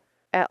gross.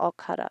 All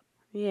cut up.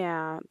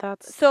 Yeah,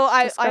 that's so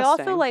I disgusting.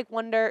 also like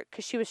wonder,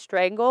 because she was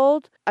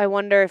strangled, I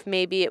wonder if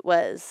maybe it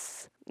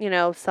was, you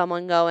know,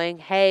 someone going,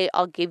 hey,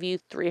 I'll give you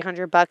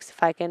 $300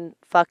 if I can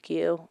fuck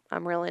you.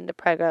 I'm real into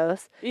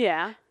pregos.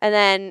 Yeah. And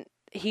then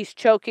he's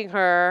choking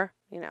her,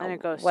 you know, and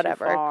it goes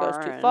whatever. Too far it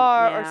goes too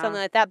far or yeah.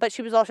 something like that. But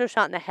she was also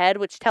shot in the head,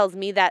 which tells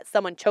me that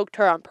someone choked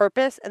her on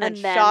purpose and then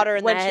shot her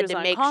in the head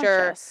to make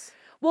sure.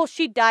 Well,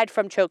 she died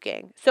from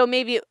choking. So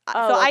maybe,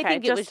 I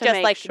think it was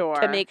just like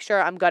to make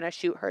sure I'm going to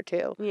shoot her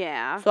too.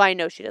 Yeah. So I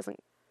know she doesn't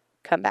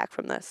come back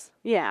from this.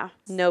 Yeah.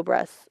 No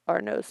breasts or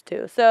nose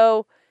too.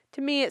 So to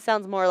me, it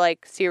sounds more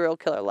like serial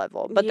killer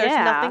level. But there's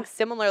nothing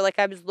similar. Like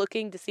I was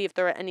looking to see if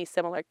there were any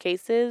similar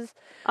cases,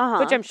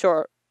 which I'm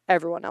sure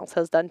everyone else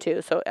has done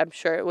too. So I'm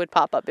sure it would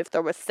pop up if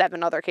there was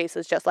 7 other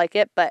cases just like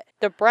it. But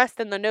the breast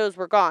and the nose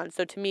were gone.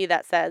 So to me,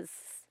 that says,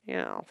 you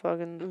know,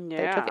 fucking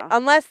they took it.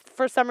 Unless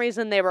for some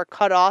reason they were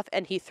cut off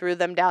and he threw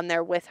them down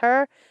there with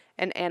her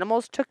and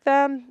animals took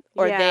them.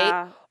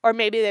 Or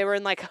maybe they were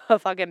in like a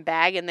fucking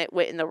bag and they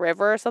went in the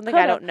river or something.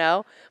 I don't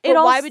know. But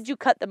why would you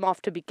cut them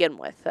off to begin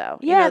with though?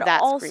 Yeah, you know,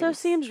 that also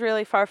seems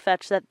really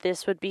far-fetched that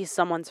this would be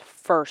someone's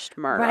first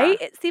murder.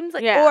 Right? It seems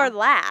like, or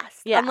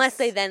last. Yes. Unless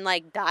they then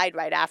like died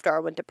right after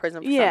or went to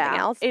prison for something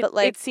else. But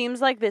like, it seems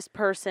like this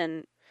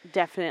person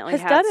definitely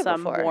had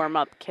some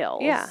warm-up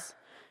kills. Yeah.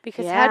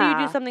 Because how do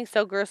you do something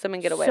so gruesome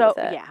and get away with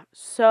it? Yeah,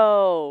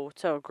 so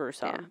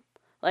gruesome.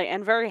 like,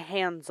 and very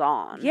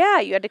hands-on. Yeah,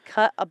 you had to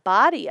cut a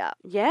body up.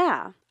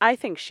 Yeah. I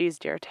think she's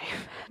Dear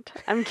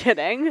David. I'm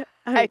kidding.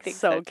 I think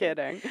so, too.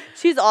 kidding.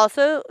 She's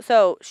also,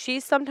 so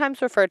she's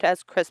sometimes referred to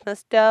as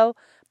Christmas Doe,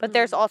 but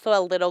there's also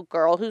a little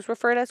girl who's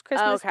referred as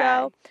Christmas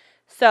Doe.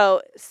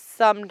 So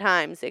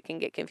sometimes it can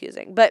get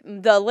confusing. But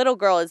the little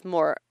girl is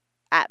more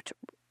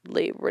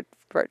aptly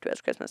referred to as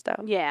Christmas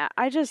Doe. Yeah,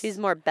 She's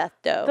more Beth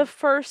Doe. The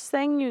first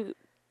thing you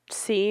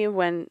see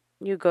when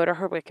you go to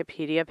her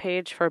Wikipedia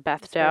page for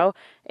Beth Doe,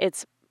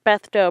 it's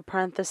Beth Doe,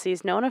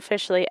 parentheses, known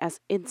officially as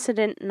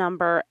incident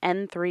number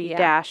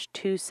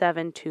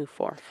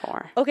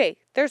N3-27244. Okay,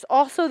 there's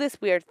also this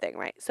weird thing,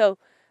 right? So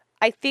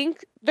I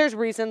think there's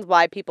reasons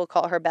why people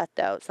call her Beth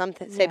Doe. Some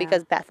say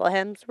because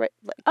Bethlehem's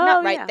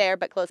not right there,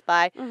 but close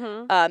by.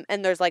 Mm-hmm.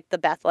 And there's like the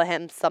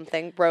Bethlehem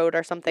something road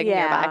or something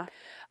nearby.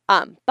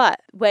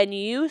 But when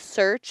you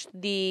search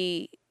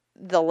the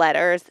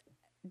letters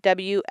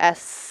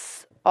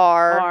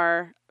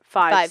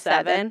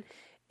WSR57,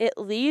 it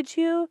leads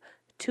you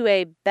to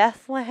a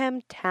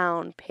Bethlehem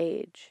town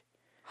page.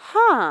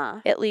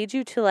 Huh. It leads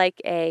you to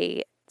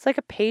it's like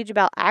a page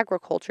about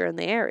agriculture in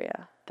the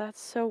area.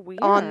 That's so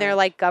weird. On their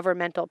like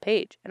governmental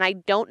page. And I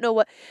don't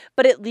know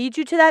but it leads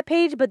you to that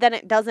page, but then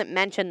it doesn't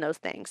mention those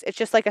things. It's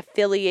just like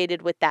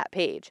affiliated with that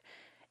page.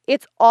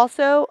 It's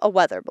also a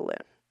weather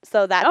balloon.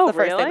 So that's the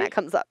first thing that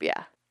comes up,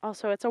 yeah.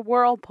 Also, it's a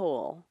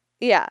whirlpool.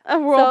 Yeah. A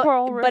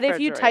whirlpool but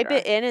if you type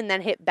it in and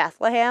then hit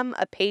Bethlehem,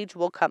 a page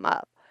will come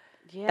up.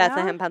 Yeah.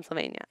 Bethlehem,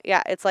 Pennsylvania.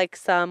 Yeah, it's like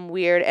some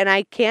weird, and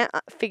I can't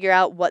figure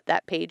out what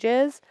that page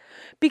is,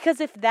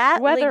 because if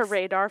that weather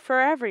radar for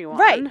everyone,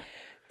 right?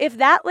 If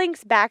that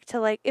links back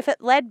to if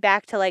it led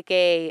back to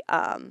a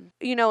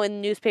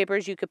in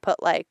newspapers you could put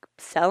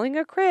selling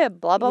a crib,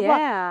 blah blah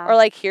blah,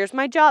 or here's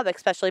my job,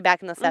 especially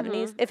back in the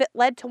 70s. If it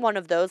led to one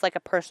of those, like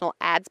a personal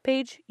ads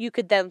page, you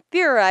could then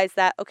theorize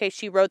that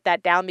she wrote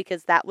that down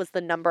because that was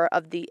the number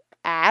of the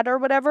ad or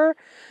whatever.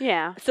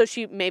 Yeah. So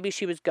maybe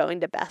she was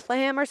going to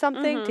Bethlehem or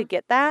something to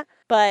get that,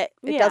 but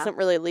it doesn't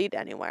really lead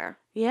anywhere.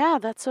 Yeah,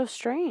 that's so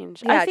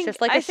strange. Yeah, I think, it's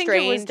just I think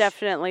it was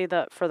definitely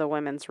for the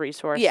women's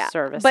resource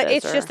services. But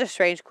it's just a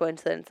strange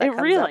coincidence that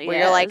comes really up where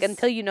you're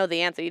until you know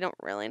the answer, you don't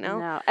really know.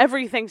 No,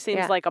 everything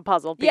seems like a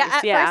puzzle piece. Yeah,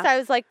 at first I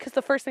was because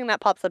the first thing that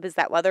pops up is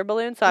that weather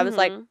balloon, so I was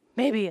like,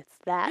 maybe it's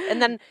that.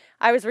 And then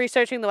I was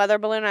researching the weather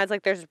balloon, and I was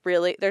like, there's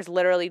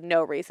literally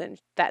no reason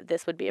that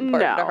this would be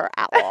important to her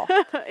at all.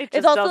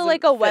 It's also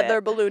like a weather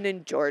balloon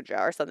in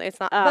Georgia or something. It's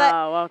not.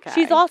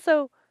 Okay.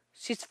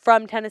 She's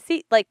from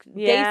Tennessee.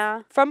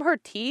 From her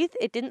teeth,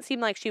 it didn't seem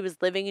like she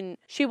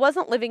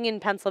wasn't living in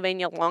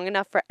Pennsylvania long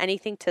enough for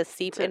anything to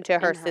seep into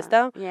her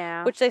system.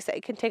 Yeah. Which they say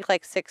it can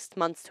take 6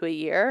 months to a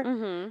year.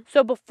 Mm-hmm.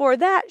 So before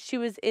that, she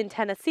was in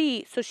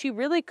Tennessee, so she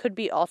really could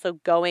be also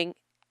going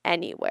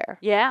anywhere.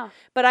 Yeah.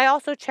 But I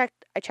also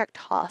checked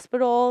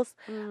hospitals.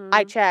 Mm-hmm.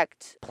 I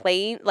checked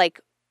plane,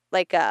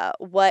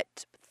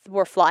 what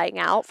were flying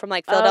out from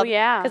Philadelphia. Oh,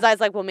 yeah. Because I was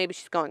like, well, maybe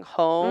she's going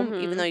home,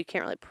 even though you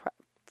can't really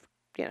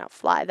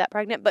fly that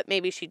pregnant, but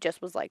maybe she just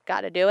was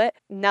gotta do it.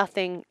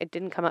 Nothing, it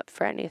didn't come up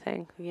for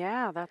anything.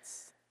 Yeah,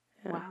 that's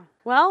wow.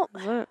 Well,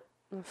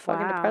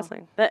 fucking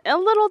depressing. A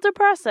little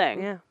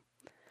depressing. Yeah.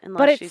 Unless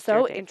but it's she's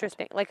so Dear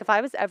interesting. If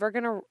I was ever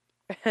gonna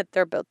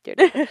they're both Dear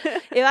David.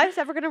 If I was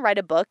ever gonna write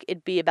a book,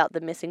 it'd be about the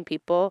missing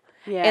people.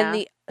 Yeah.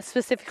 And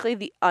specifically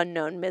the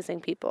unknown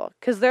missing people.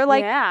 Because they're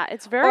yeah,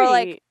 it's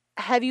very or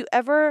have you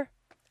ever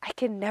I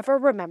can never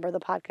remember the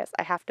podcast.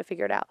 I have to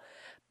figure it out.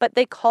 But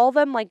they call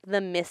them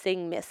the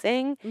missing.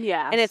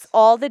 Yeah. And it's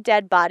all the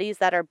dead bodies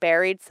that are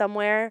buried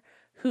somewhere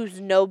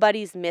whose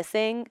nobody's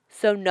missing,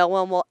 so no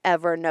one will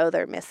ever know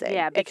they're missing.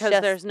 Yeah,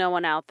 because there's no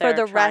one out there for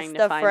the trying rest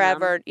to of find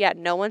forever. them. Yeah,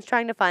 no one's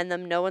trying to find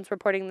them. No one's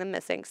reporting them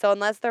missing. So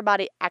unless their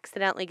body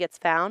accidentally gets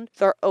found,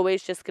 they're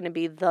always just going to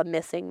be the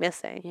missing.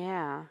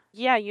 Yeah.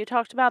 Yeah, you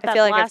talked about that I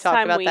feel like last I've talked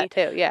time about that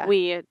too. Yeah.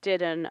 We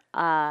did an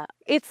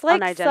it's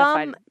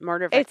unidentified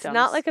murder victims. It's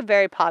not a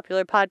very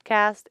popular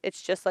podcast.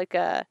 It's just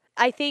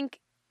I think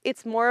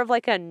it's more of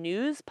a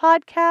news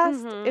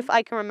podcast, if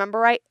I can remember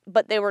right.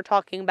 But they were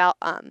talking about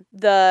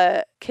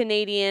the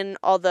Canadian,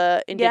 all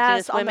the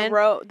Indigenous women. On the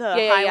road, the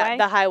highway. Yeah,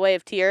 the Highway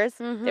of Tears.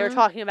 They were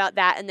talking about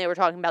that, and they were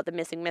talking about the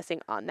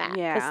missing on that.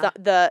 Yeah.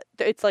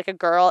 It's a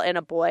girl and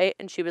a boy,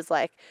 and she was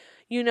like,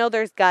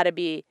 there's got to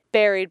be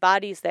buried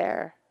bodies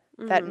there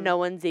that no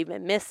one's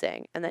even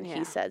missing. And then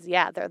he says,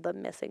 yeah, they're the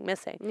missing.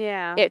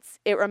 Yeah.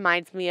 It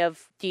reminds me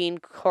of Dean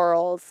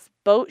Corll's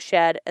boat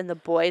shed and the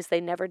boys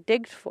they never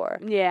digged for.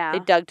 Yeah. They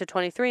dug to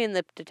 23 and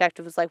the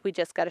detective was like, we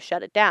just got to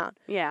shut it down.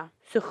 Yeah.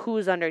 So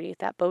who's underneath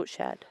that boat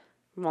shed?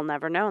 We'll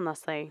never know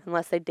unless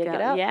they dig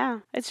it up.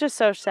 Yeah. It's just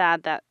so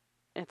sad that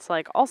it's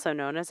also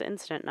known as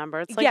incident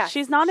number. It's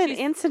she's not an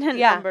incident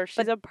number.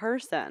 She's a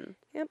person.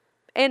 Yep.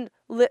 And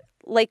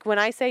when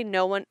I say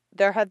no one,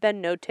 there have been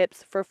no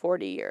tips for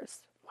 40 years.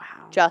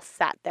 Wow. Just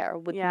sat there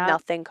with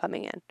nothing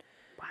coming in.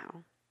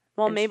 Wow.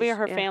 Well, And maybe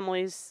her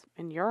family's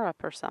in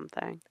Europe or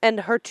something.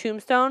 And her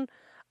tombstone,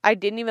 I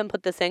didn't even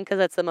put this in because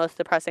it's the most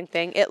depressing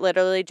thing. It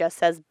literally just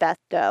says Beth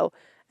Doe,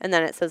 and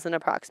then it says an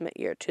approximate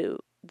year to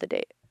the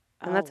date.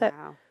 And that's it.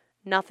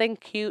 Nothing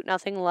cute,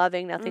 nothing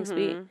loving, nothing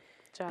sweet.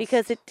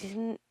 Because it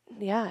didn't,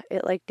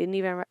 it like didn't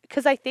even,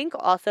 because I think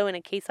also in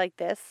a case like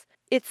this,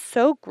 it's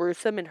so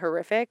gruesome and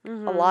horrific. A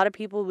lot of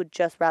people would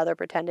just rather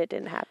pretend it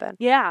didn't happen.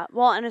 Yeah,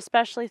 well, and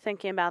especially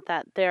thinking about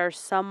that, there's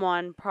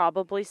someone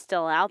probably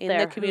still out In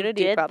there the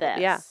community, who did probably,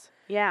 this.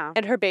 Yeah.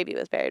 And her baby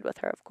was buried with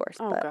her, of course.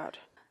 Oh, but, God.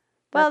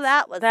 Well,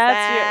 that was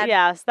sad.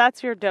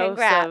 That's your dose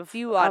Congrats, of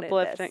you wanted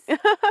uplifting. this.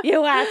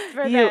 You asked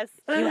for this.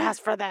 You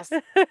asked for this.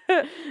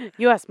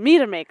 You asked me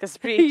to make a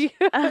speech.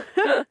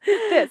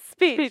 This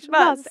speech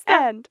must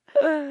end.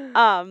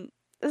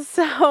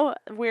 So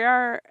we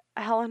are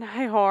Hell and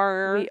High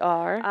Horror. We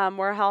are.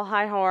 We're Hell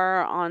High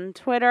Horror on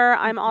Twitter.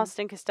 I'm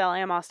Austin Castelli.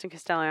 I'm Austin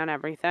Castelli on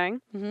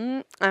everything.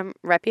 I'm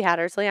Reppy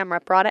Hattersley. I'm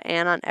Rep Rada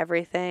Ann on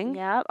everything.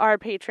 Yeah. Our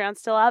Patreon's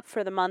still up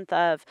for the month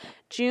of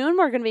June.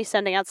 We're going to be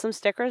sending out some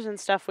stickers and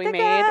stuff we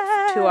made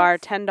to our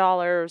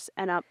 $10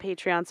 and up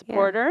Patreon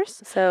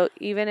supporters. So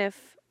even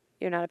if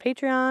you're not a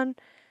Patreon,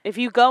 if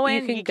you go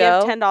in, can you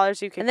go, give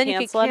 $10, you can and then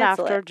cancel you can it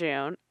cancel after it.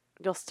 June.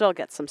 You'll still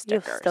get some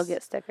stickers. You'll still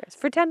get stickers.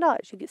 For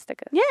 $10, you get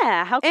stickers.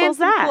 Yeah, how cool and is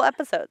some that? cool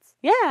episodes.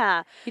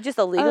 Yeah. You just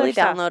illegally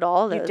stuff. download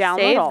all of You those, download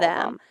save all of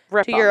them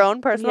Rip to your 'em.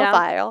 own personal Yeah.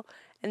 file,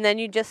 and then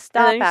you just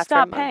stop And then you after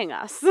stop a month. paying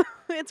us.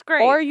 It's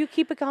great. Or you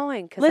keep it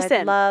going, because I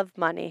Listen. love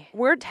money.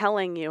 We're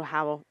telling you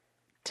how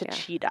to Yeah.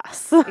 cheat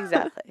us.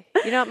 Exactly.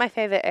 You know what my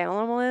favorite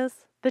animal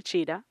is? The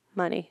cheetah.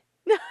 Money.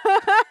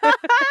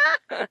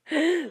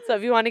 So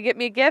if you want to get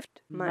me a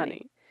gift,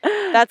 money.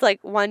 That's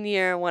like 1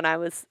 year when I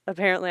was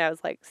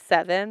like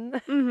 7.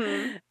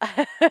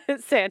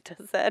 Santa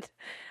said,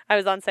 I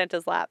was on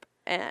Santa's lap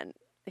and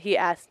he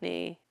asked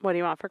me, What do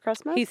you want for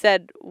Christmas? he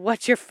said,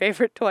 "What's your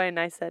favorite toy?" And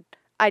I said,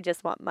 "I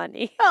just want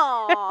money."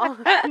 Aw,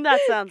 that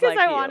sounds like Because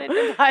I you. wanted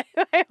to buy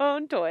my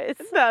own toys.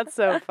 That's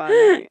so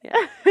funny.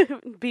 Yeah.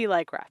 Be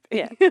like Rap.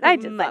 Yeah, I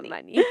just want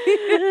money.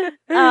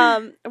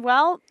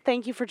 Well,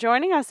 thank you for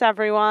joining us,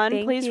 everyone.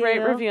 Thank Please rate,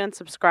 you. review, and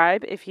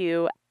subscribe if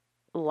you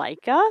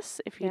like us.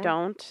 If you Yeah.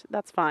 don't,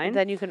 that's fine.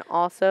 Then you can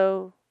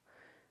also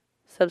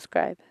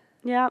subscribe.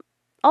 Yeah.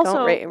 Also,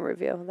 Don't rate and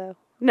review, though.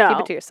 no. Keep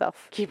it to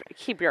yourself.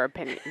 Keep your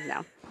opinion.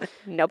 No.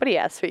 Nobody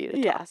asked for you to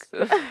Yes.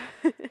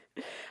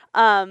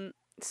 talk.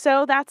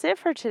 So that's it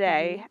for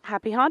today.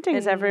 Happy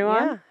hauntings,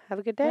 everyone. Yeah. Have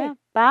a good day. Yeah.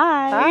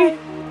 Bye.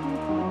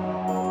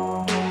 Bye.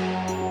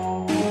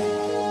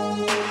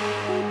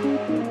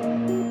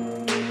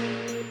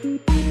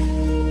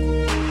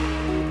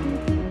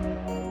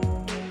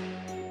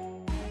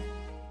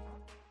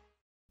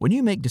 When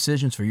you make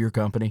decisions for your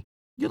company,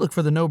 you look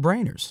for the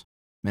no-brainers.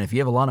 And if you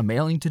have a lot of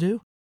mailing to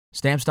do,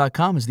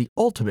 Stamps.com is the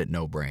ultimate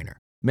no-brainer.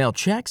 Mail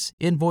checks,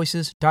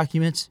 invoices,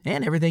 documents,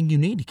 and everything you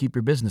need to keep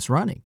your business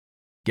running.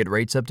 Get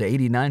rates up to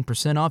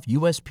 89% off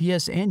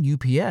USPS and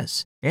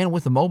UPS. And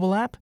with the mobile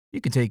app,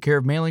 you can take care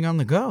of mailing on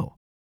the go.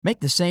 Make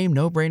the same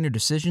no-brainer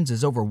decisions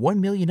as over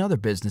 1 million other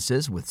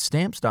businesses with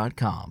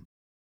Stamps.com.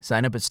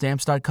 Sign up at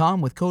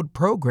Stamps.com with code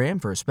PROGRAM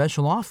for a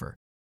special offer.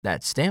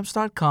 That's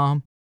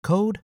Stamps.com,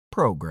 code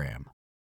PROGRAM.